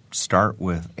to start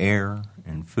with air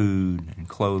and food and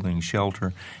clothing,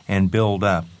 shelter, and build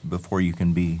up before you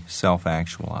can be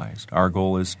self-actualized. Our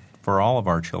goal is for all of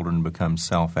our children to become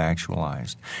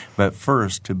self-actualized. But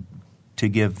first, to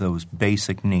give those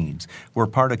basic needs. We're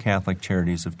part of Catholic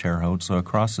Charities of Terre Haute, so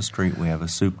across the street we have a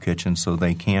soup kitchen so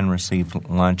they can receive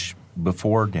lunch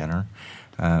before dinner.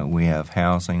 We have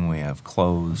housing, we have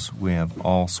clothes, we have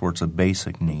all sorts of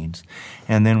basic needs.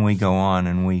 And then we go on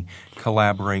and we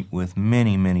collaborate with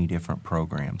many, many different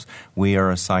programs. We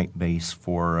are a site base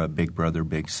for Big Brother,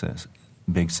 Big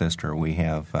Sister. We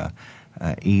have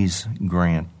EASE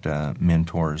grant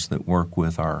mentors that work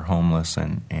with our homeless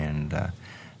and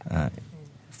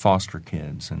foster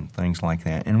kids and things like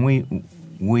that. And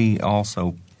we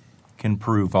also can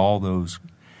prove all those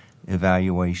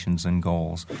evaluations and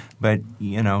goals. But,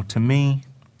 to me,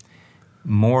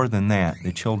 more than that,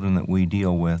 the children that we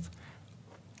deal with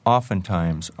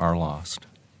oftentimes are lost.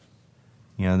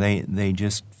 They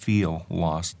just feel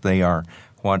lost. They are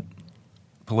what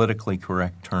politically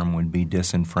correct term would be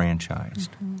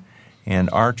disenfranchised. Mm-hmm. And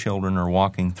our children are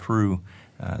walking through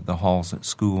the halls at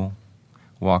school,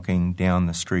 walking down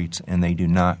the streets, and they do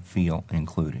not feel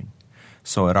included.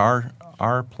 So at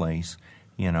our place,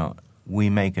 we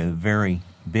make a very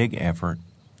big effort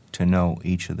to know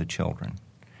each of the children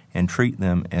and treat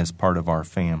them as part of our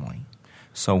family.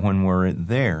 So when we're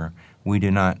there, we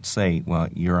do not say, well,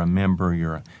 you're a member,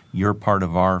 you're part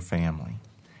of our family.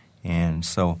 And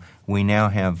so we now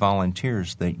have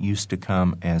volunteers that used to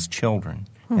come as children,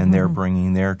 and they're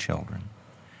bringing their children.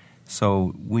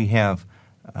 So we have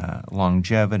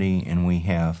longevity, and we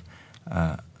have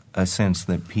a sense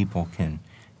that people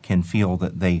can feel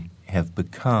that they have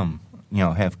become,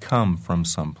 have come from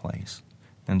someplace.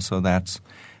 And so that's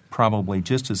probably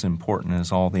just as important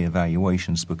as all the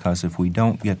evaluations, because if we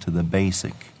don't get to the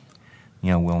basic,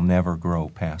 we'll never grow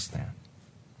past that.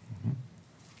 Mm-hmm.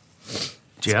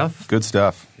 Jeff? Good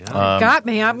stuff. Yeah. Got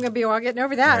me. I'm going to be all getting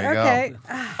over that. Okay.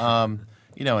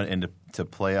 And to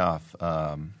play off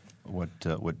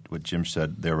what Jim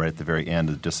said there right at the very end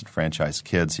of disenfranchised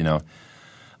kids,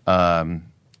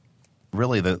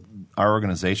 really our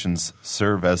organizations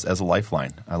serve as a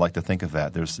lifeline. I like to think of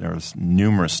that. There's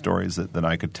numerous stories that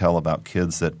I could tell about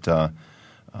kids that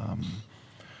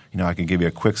I can give you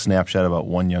a quick snapshot about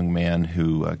one young man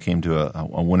who came to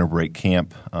a winter break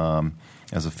camp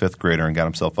as a 5th grader and got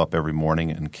himself up every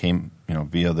morning and came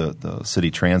via the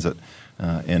city transit,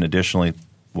 and additionally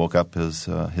woke up his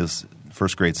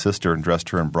 1st grade sister and dressed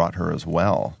her and brought her as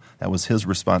well. That was his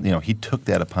response. He took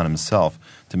that upon himself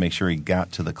to make sure he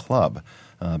got to the club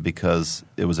because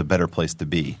it was a better place to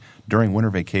be. During winter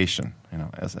vacation,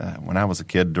 when I was a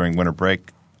kid during winter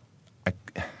break,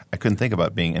 I couldn't think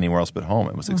about being anywhere else but home.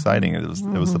 It was exciting. It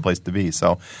was the place to be.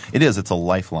 So it's a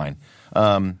lifeline.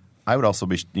 I would also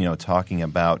be talking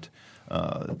about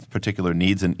particular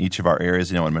needs in each of our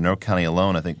areas. In Monroe County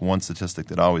alone, I think one statistic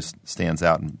that always stands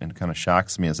out and kind of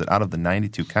shocks me is that out of the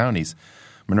 92 counties,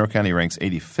 Monroe County ranks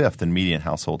 85th in median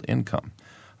household income.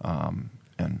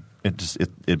 And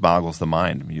it boggles the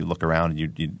mind. I mean, you look around and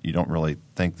you don't really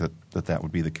think that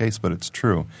would be the case, but it's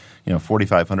true.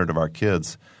 4,500 of our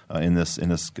kids in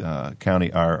this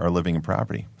county are living in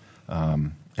poverty,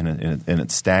 and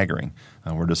it's staggering.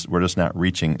 We're just not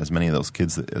reaching as many of those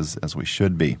kids as we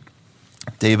should be.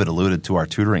 David alluded to our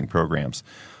tutoring programs,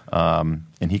 and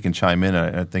he can chime in.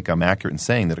 I think I'm accurate in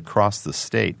saying that across the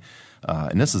state.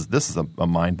 And this is a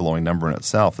mind-blowing number in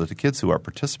itself, that the kids who are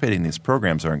participating in these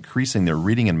programs are increasing their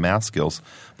reading and math skills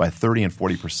by 30 and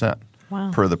 40%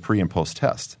 per the pre- and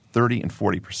post-test. 30 and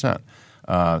 40%.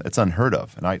 It's unheard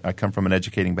of. And I come from an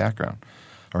education background.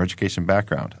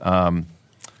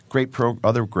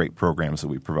 Other great programs that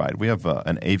we provide. We have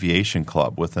an aviation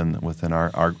club within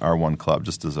our one club,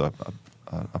 just as a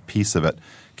piece of it.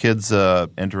 Kids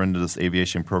enter into this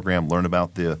aviation program, learn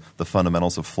about the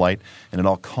fundamentals of flight, and it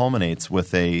all culminates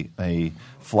with a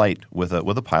flight with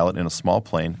a pilot in a small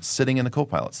plane sitting in the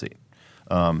co-pilot seat.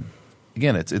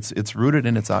 Again, it's rooted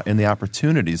in the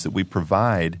opportunities that we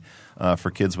provide for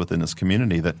kids within this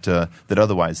community that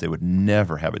otherwise they would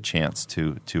never have a chance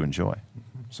to enjoy.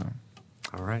 So,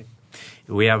 all right.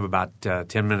 We have about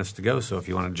 10 minutes to go, so if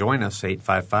you want to join us,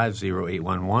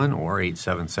 855-0811 or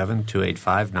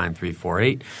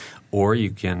 877-285-9348, or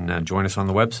you can join us on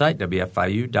the website,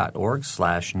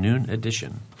 wfiu.org/noon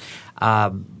edition.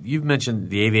 You've mentioned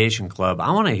the Aviation Club.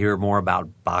 I want to hear more about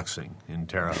boxing in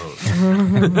Terre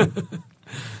Haute.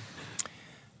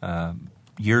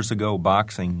 Years ago,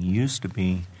 boxing used to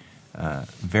be a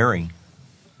very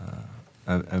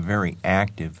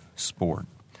active sport.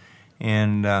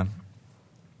 And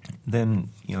then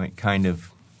it kind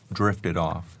of drifted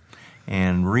off,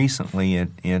 and recently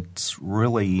it's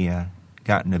really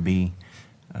gotten to be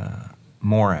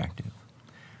more active.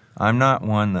 I'm not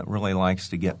one that really likes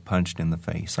to get punched in the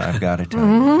face, I've got to tell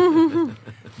you.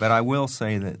 But I will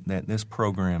say that this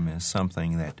program is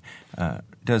something that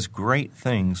does great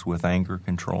things with anger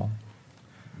control,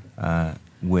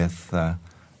 with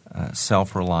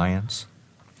self-reliance.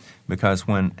 Because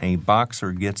when a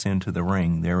boxer gets into the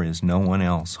ring, there is no one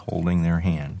else holding their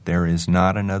hand. There is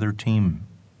not another team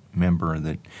member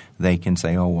that they can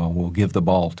say, oh, well, we'll give the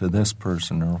ball to this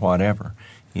person or whatever.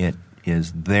 It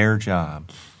is their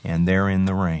job, and they're in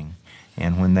the ring.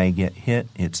 And when they get hit,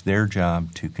 it's their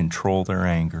job to control their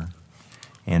anger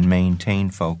and maintain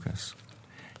focus.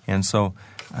 And so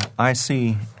I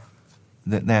see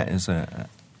that is a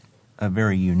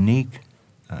very unique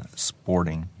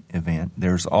sporting event.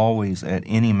 There's always, at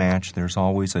any match, there's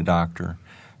always a doctor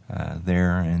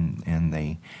there, and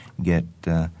they get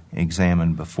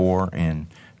examined before, and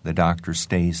the doctor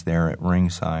stays there at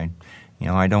ringside.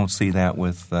 I don't see that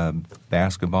with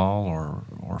basketball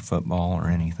or football or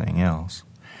anything else.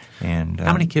 And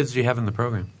how many kids do you have in the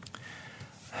program?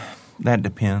 That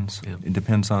depends. Yeah. It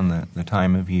depends on the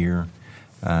time of year.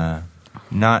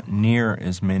 Not near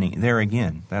as many. There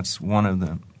again, that's one of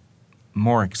the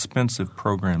more expensive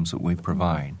programs that we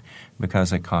provide,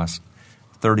 because it costs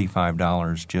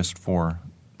 $35 just for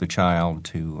the child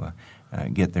to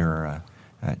get their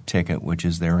ticket, which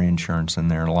is their insurance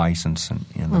and their license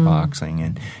in the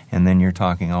boxing, and then you're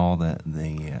talking all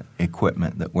the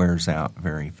equipment that wears out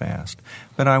very fast.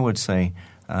 But I would say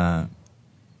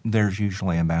there's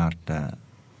usually about at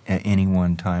any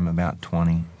one time about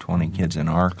 20 kids in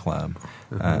our club.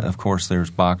 Of course, there's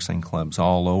boxing clubs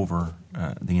all over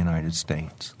the United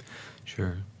States.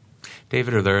 Sure.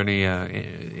 David, are there any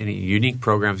unique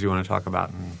programs you want to talk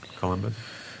about in Columbus?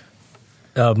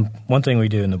 One thing we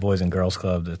do in the Boys and Girls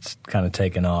Club that's kind of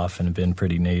taken off and been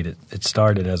pretty neat, it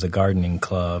started as a gardening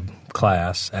club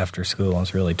class after school, and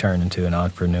it's really turned into an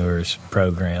entrepreneur's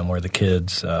program where the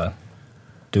kids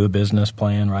do a business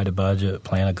plan, write a budget,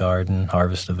 plant a garden,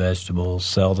 harvest the vegetables,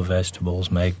 sell the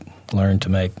vegetables, learn to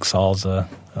make salsa,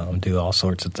 do all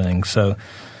sorts of things. So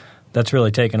that's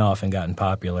really taken off and gotten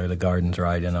popular. The garden's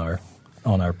right on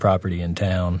our property in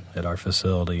town at our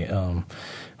facility.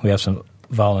 We have some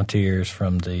volunteers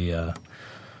from the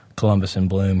Columbus in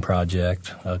Bloom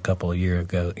project a couple of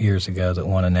years ago that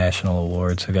won a national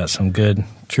award. So got some good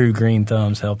true green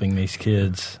thumbs helping these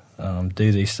kids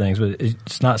do these things. But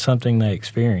it's not something they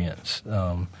experience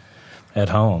at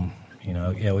home.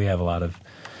 We have a lot of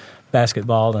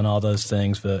basketball and all those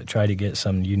things, but try to get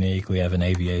some unique. We have an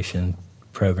aviation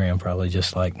program, probably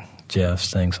just like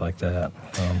Jeff's, things like that.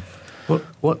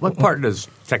 What part does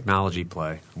technology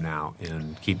play now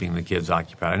in keeping the kids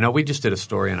occupied? I know we just did a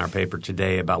story in our paper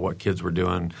today about what kids were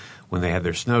doing when they had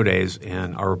their snow days,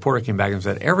 and our reporter came back and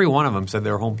said every one of them said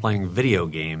they were home playing video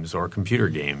games or computer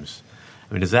games.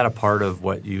 I mean, is that a part of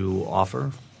what you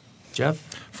offer, Jeff?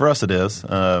 For us, it is.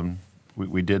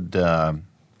 We did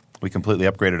we completely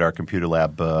upgraded our computer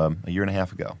lab a year and a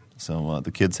half ago. So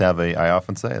the kids I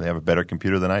often say, they have a better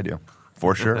computer than I do,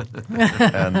 for sure.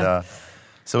 And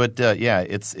so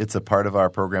it's a part of our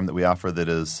program that we offer that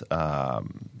is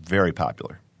very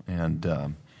popular.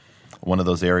 And one of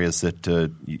those areas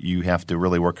that you have to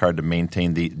really work hard to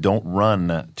maintain the don't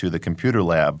run to the computer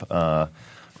lab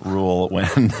rule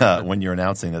when you're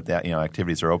announcing that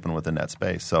activities are open within that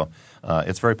space. So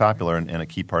it's very popular and a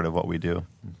key part of what we do.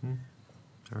 Mm-hmm.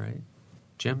 All right.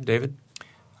 Jim, David?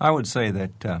 I would say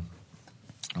that,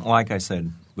 like I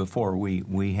said before,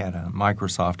 we had a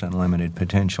Microsoft Unlimited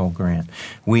Potential grant.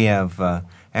 We have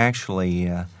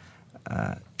actually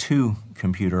 2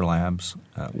 computer labs,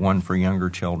 one for younger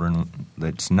children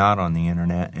that's not on the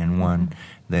Internet and one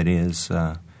that is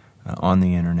on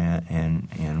the Internet.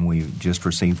 And we just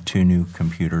received 2 new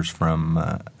computers from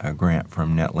a grant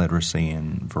from Net Literacy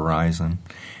and Verizon.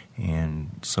 And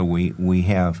so we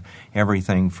have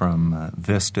everything from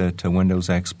Vista to Windows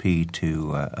XP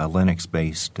to a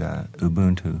Linux-based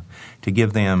Ubuntu to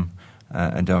give them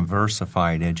a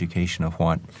diversified education of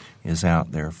what is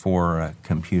out there for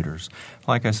computers.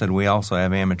 Like I said, we also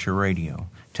have amateur radio.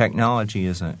 Technology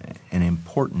is an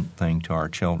important thing to our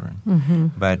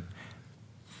children. But,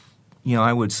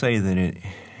 I would say that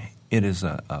it is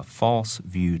a false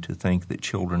view to think that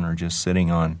children are just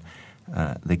sitting on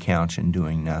the couch and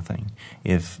doing nothing.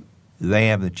 If they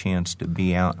have the chance to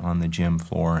be out on the gym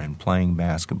floor and playing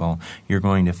basketball, you're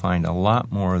going to find a lot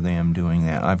more of them doing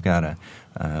that. I've got a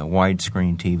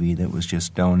widescreen TV that was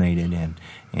just donated,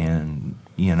 and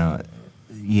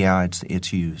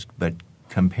it's used. But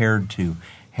compared to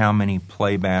how many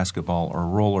play basketball or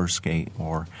roller skate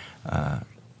or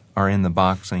are in the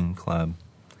boxing club,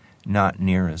 not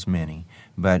near as many.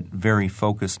 But very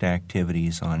focused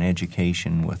activities on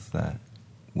education with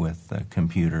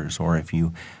computers, or if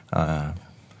you, a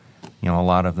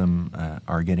lot of them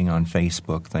are getting on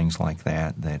Facebook, things like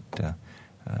that.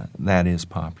 That is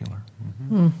popular.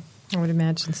 I would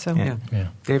imagine so. Yeah.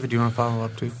 David, do you want to follow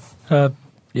up too?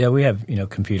 We have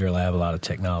computer lab, a lot of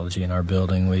technology in our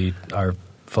building. Our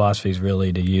philosophy is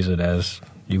really to use it as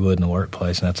you would in the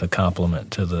workplace, and that's a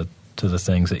complement to the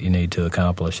things that you need to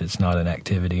accomplish. It's not an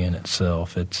activity in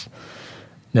itself. It's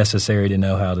necessary to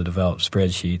know how to develop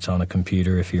spreadsheets on a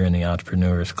computer if you're in the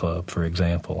Entrepreneurs Club, for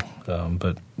example.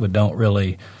 But we don't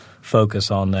really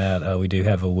focus on that. We do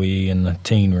have a Wii in the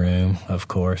teen room, of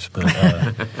course.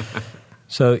 But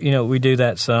so, we do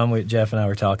that some. Jeff and I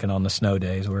were talking on the snow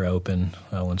days. We're open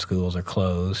when schools are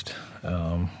closed.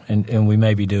 And we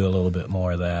maybe do a little bit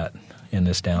more of that in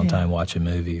this downtime, watch a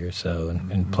movie or so,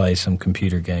 and play some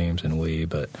computer games and Wii.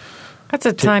 But that's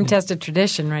a time-tested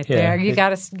tradition right there. You got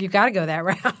to go that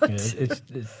route.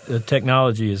 The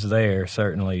technology is there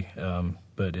certainly,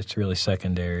 but it's really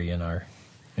secondary in our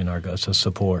it's a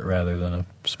support rather than a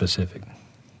specific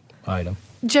item.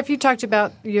 Jeff, you talked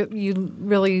about you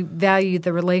really value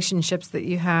the relationships that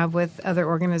you have with other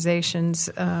organizations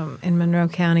in Monroe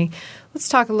County. Let's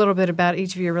talk a little bit about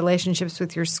each of your relationships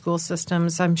with your school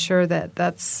systems. I'm sure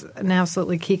that's an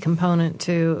absolutely key component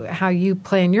to how you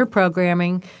plan your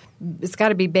programming. It's got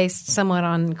to be based somewhat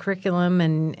on curriculum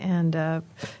and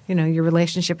your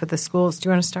relationship with the schools. Do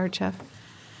you want to start, Jeff?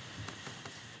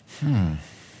 Did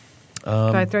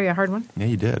I throw you a hard one? Yeah,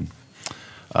 you did.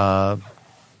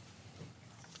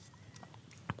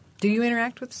 Do you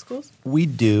interact with schools? We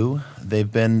do.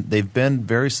 They've been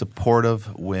very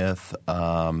supportive with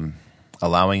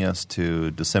allowing us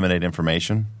to disseminate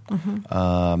information.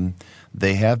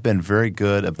 They have been very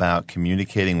good about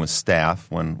communicating with staff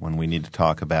when we need to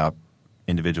talk about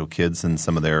individual kids and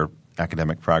some of their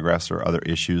academic progress or other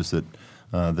issues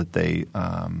that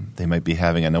they might be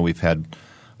having. I know we've had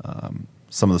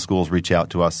some of the schools reach out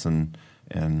to us and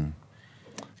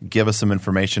give us some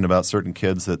information about certain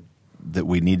kids that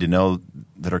we need to know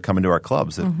that are coming to our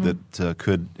clubs that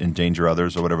could endanger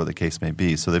others or whatever the case may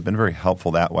be. So they've been very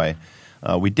helpful that way.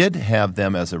 We did have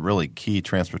them as a really key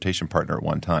transportation partner at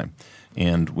one time,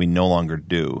 and we no longer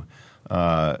do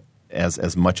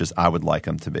as much as I would like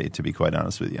them to be quite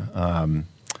honest with you.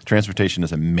 Transportation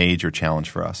is a major challenge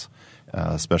for us,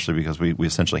 especially because we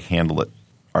essentially handle it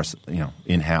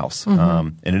in-house,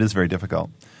 and it is very difficult.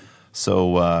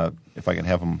 So if I can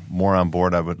have them more on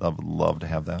board, I would love to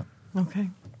have that. Okay.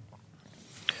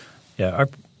 Yeah,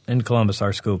 in Columbus,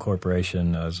 our school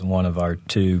corporation is one of our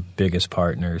 2 biggest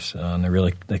partners.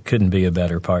 They couldn't be a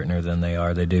better partner than they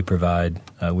are. They do provide.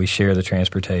 We share the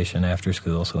transportation after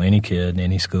school, so any kid in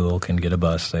any school can get a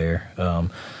bus there.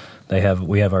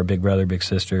 We have our big brother, big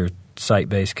sister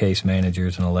site-based case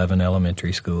managers in 11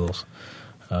 elementary schools.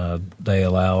 They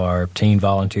allow our teen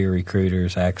volunteer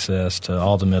recruiters access to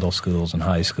all the middle schools and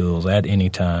high schools at any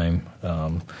time.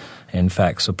 In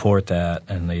fact, support that,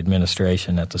 and the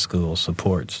administration at the school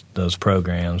supports those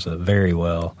programs very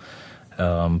well.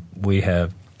 We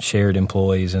have shared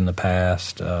employees in the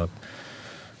past,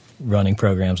 running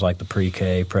programs like the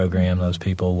pre-K program. Those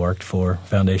people worked for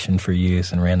Foundation for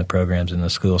Youth and ran the programs in the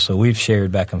school. So we've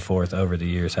shared back and forth over the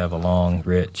years, have a long,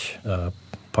 rich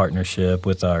partnership.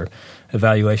 With our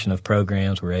evaluation of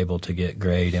programs, we're able to get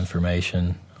great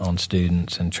information on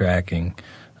students and tracking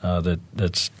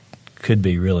that's could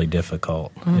be really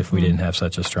difficult if we didn't have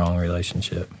such a strong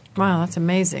relationship. Wow, that's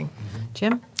amazing.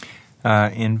 Jim?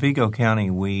 In Vigo County,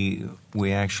 we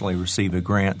actually receive a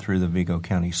grant through the Vigo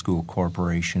County School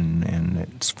Corporation, and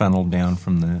it's funneled down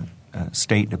from the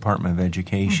State Department of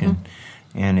Education,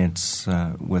 and it's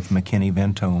with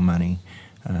McKinney-Vento money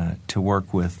to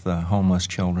work with homeless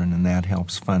children, and that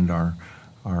helps fund our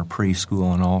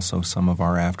preschool and also some of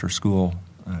our after-school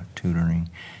tutoring.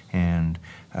 And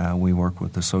we work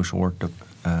with the social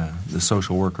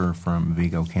worker from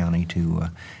Vigo County to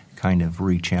kind of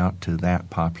reach out to that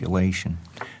population.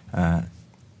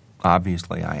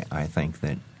 Obviously, I think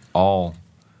that all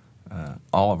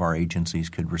of our agencies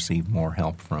could receive more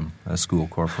help from a school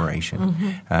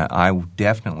corporation. I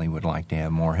definitely would like to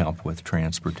have more help with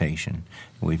transportation.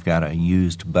 We've got a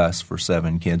used bus for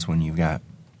 7 kids. When you've got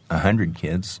 100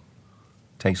 kids,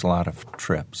 it takes a lot of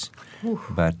trips.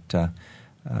 But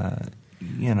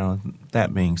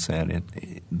that being said,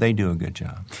 they do a good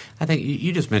job. I think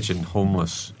you just mentioned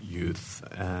homeless youth.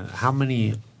 How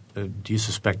many do you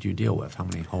suspect you deal with? How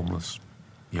many homeless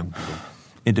young people?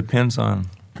 It depends on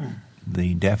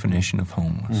the definition of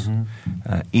homeless.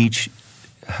 Each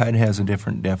HUD has a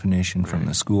different definition from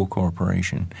the school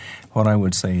corporation. What I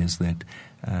would say is that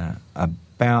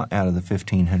about out of the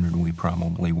 1,500 we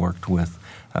probably worked with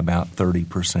about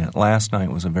 30%. Last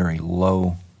night was a very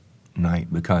low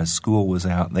night because school was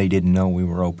out. They didn't know we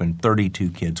were open.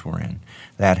 32 kids were in.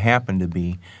 That happened to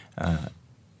be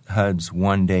HUD's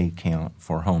one-day count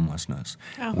for homelessness.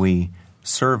 Oh. We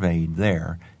surveyed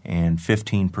there, and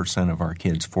 15% of our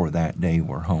kids for that day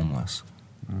were homeless.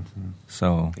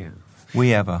 So we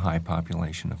have a high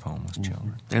population of homeless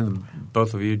children. And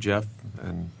both of you, Jeff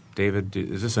and David,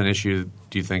 is this an issue,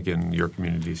 do you think, in your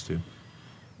communities too?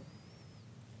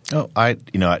 Oh, I'll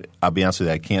be honest with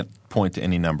you. I can't point to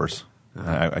any numbers.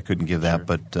 I couldn't give that,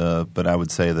 but I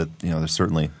would say that there's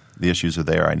certainly the issues are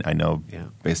there. I know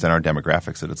based on our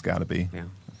demographics that it's got to be a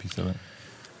piece of it.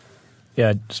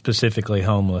 Yeah, specifically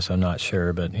homeless, I'm not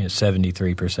sure, but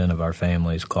 73% of our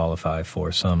families qualify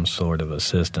for some sort of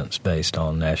assistance based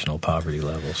on national poverty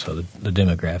level. So the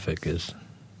demographic is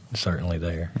certainly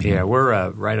there. Yeah, we're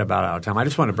right about out of time. I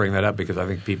just want to bring that up because I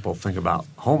think people think about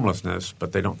homelessness,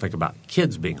 but they don't think about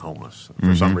kids being homeless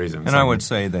for some reason. And I would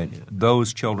say that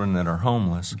those children that are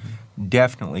homeless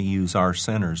definitely use our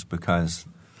centers because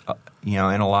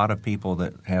and a lot of people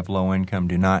that have low income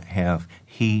do not have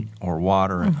heat or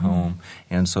water at home,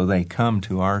 and so they come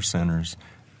to our centers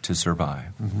to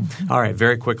survive. All right,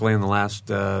 very quickly in the last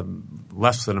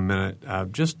less than a minute,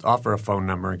 just offer a phone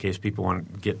number in case people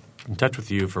want to get in touch with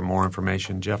you for more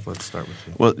information. Jeff, let's start with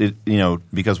you. Well,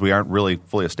 because we aren't really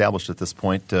fully established at this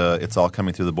point, it's all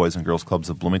coming through the Boys and Girls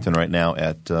Clubs of Bloomington right now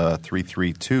at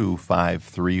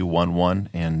 332-5311,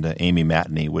 and Amy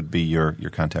Matney would be your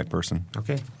contact person.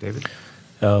 Okay, David?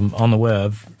 On the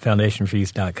web,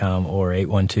 foundationforyouth.com or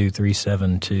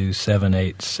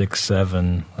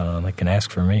 812-372-7867. They can ask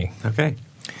for me. Okay.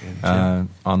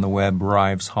 On the web,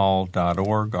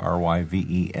 riveshall.org,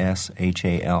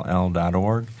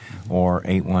 RYVESHALL.org, or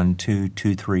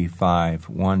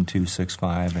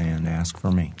 812-235-1265, and ask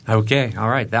for me. Okay. All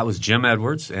right. That was Jim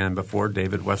Edwards, and before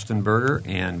David Westenberger,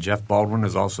 and Jeff Baldwin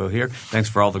is also here. Thanks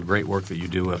for all the great work that you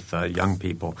do with young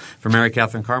people. For Mary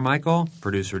Catherine Carmichael,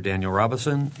 producer Daniel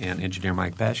Robison, and engineer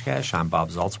Mike Pashkash, I'm Bob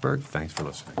Zaltzberg. Thanks for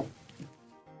listening.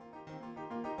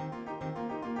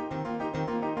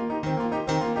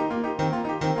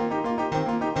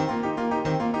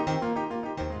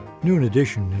 Noon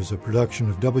Edition is a production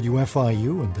of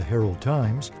WFIU and the Herald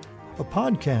Times. A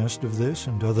podcast of this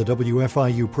and other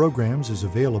WFIU programs is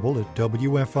available at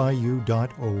WFIU.org.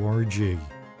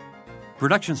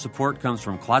 Production support comes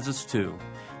from Closets 2,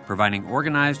 providing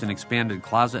organized and expanded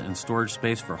closet and storage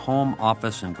space for home,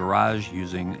 office, and garage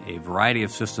using a variety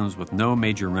of systems with no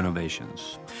major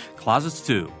renovations. Closets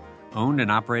 2, owned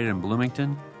and operated in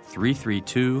Bloomington,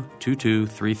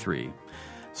 332-2233.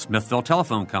 Smithville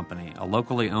Telephone Company, a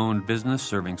locally owned business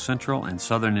serving central and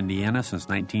southern Indiana since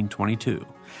 1922,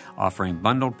 offering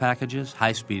bundled packages,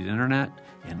 high-speed internet,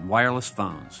 and wireless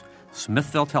phones.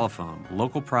 Smithville Telephone,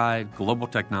 local pride, global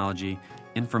technology.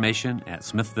 Information at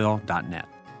smithville.net.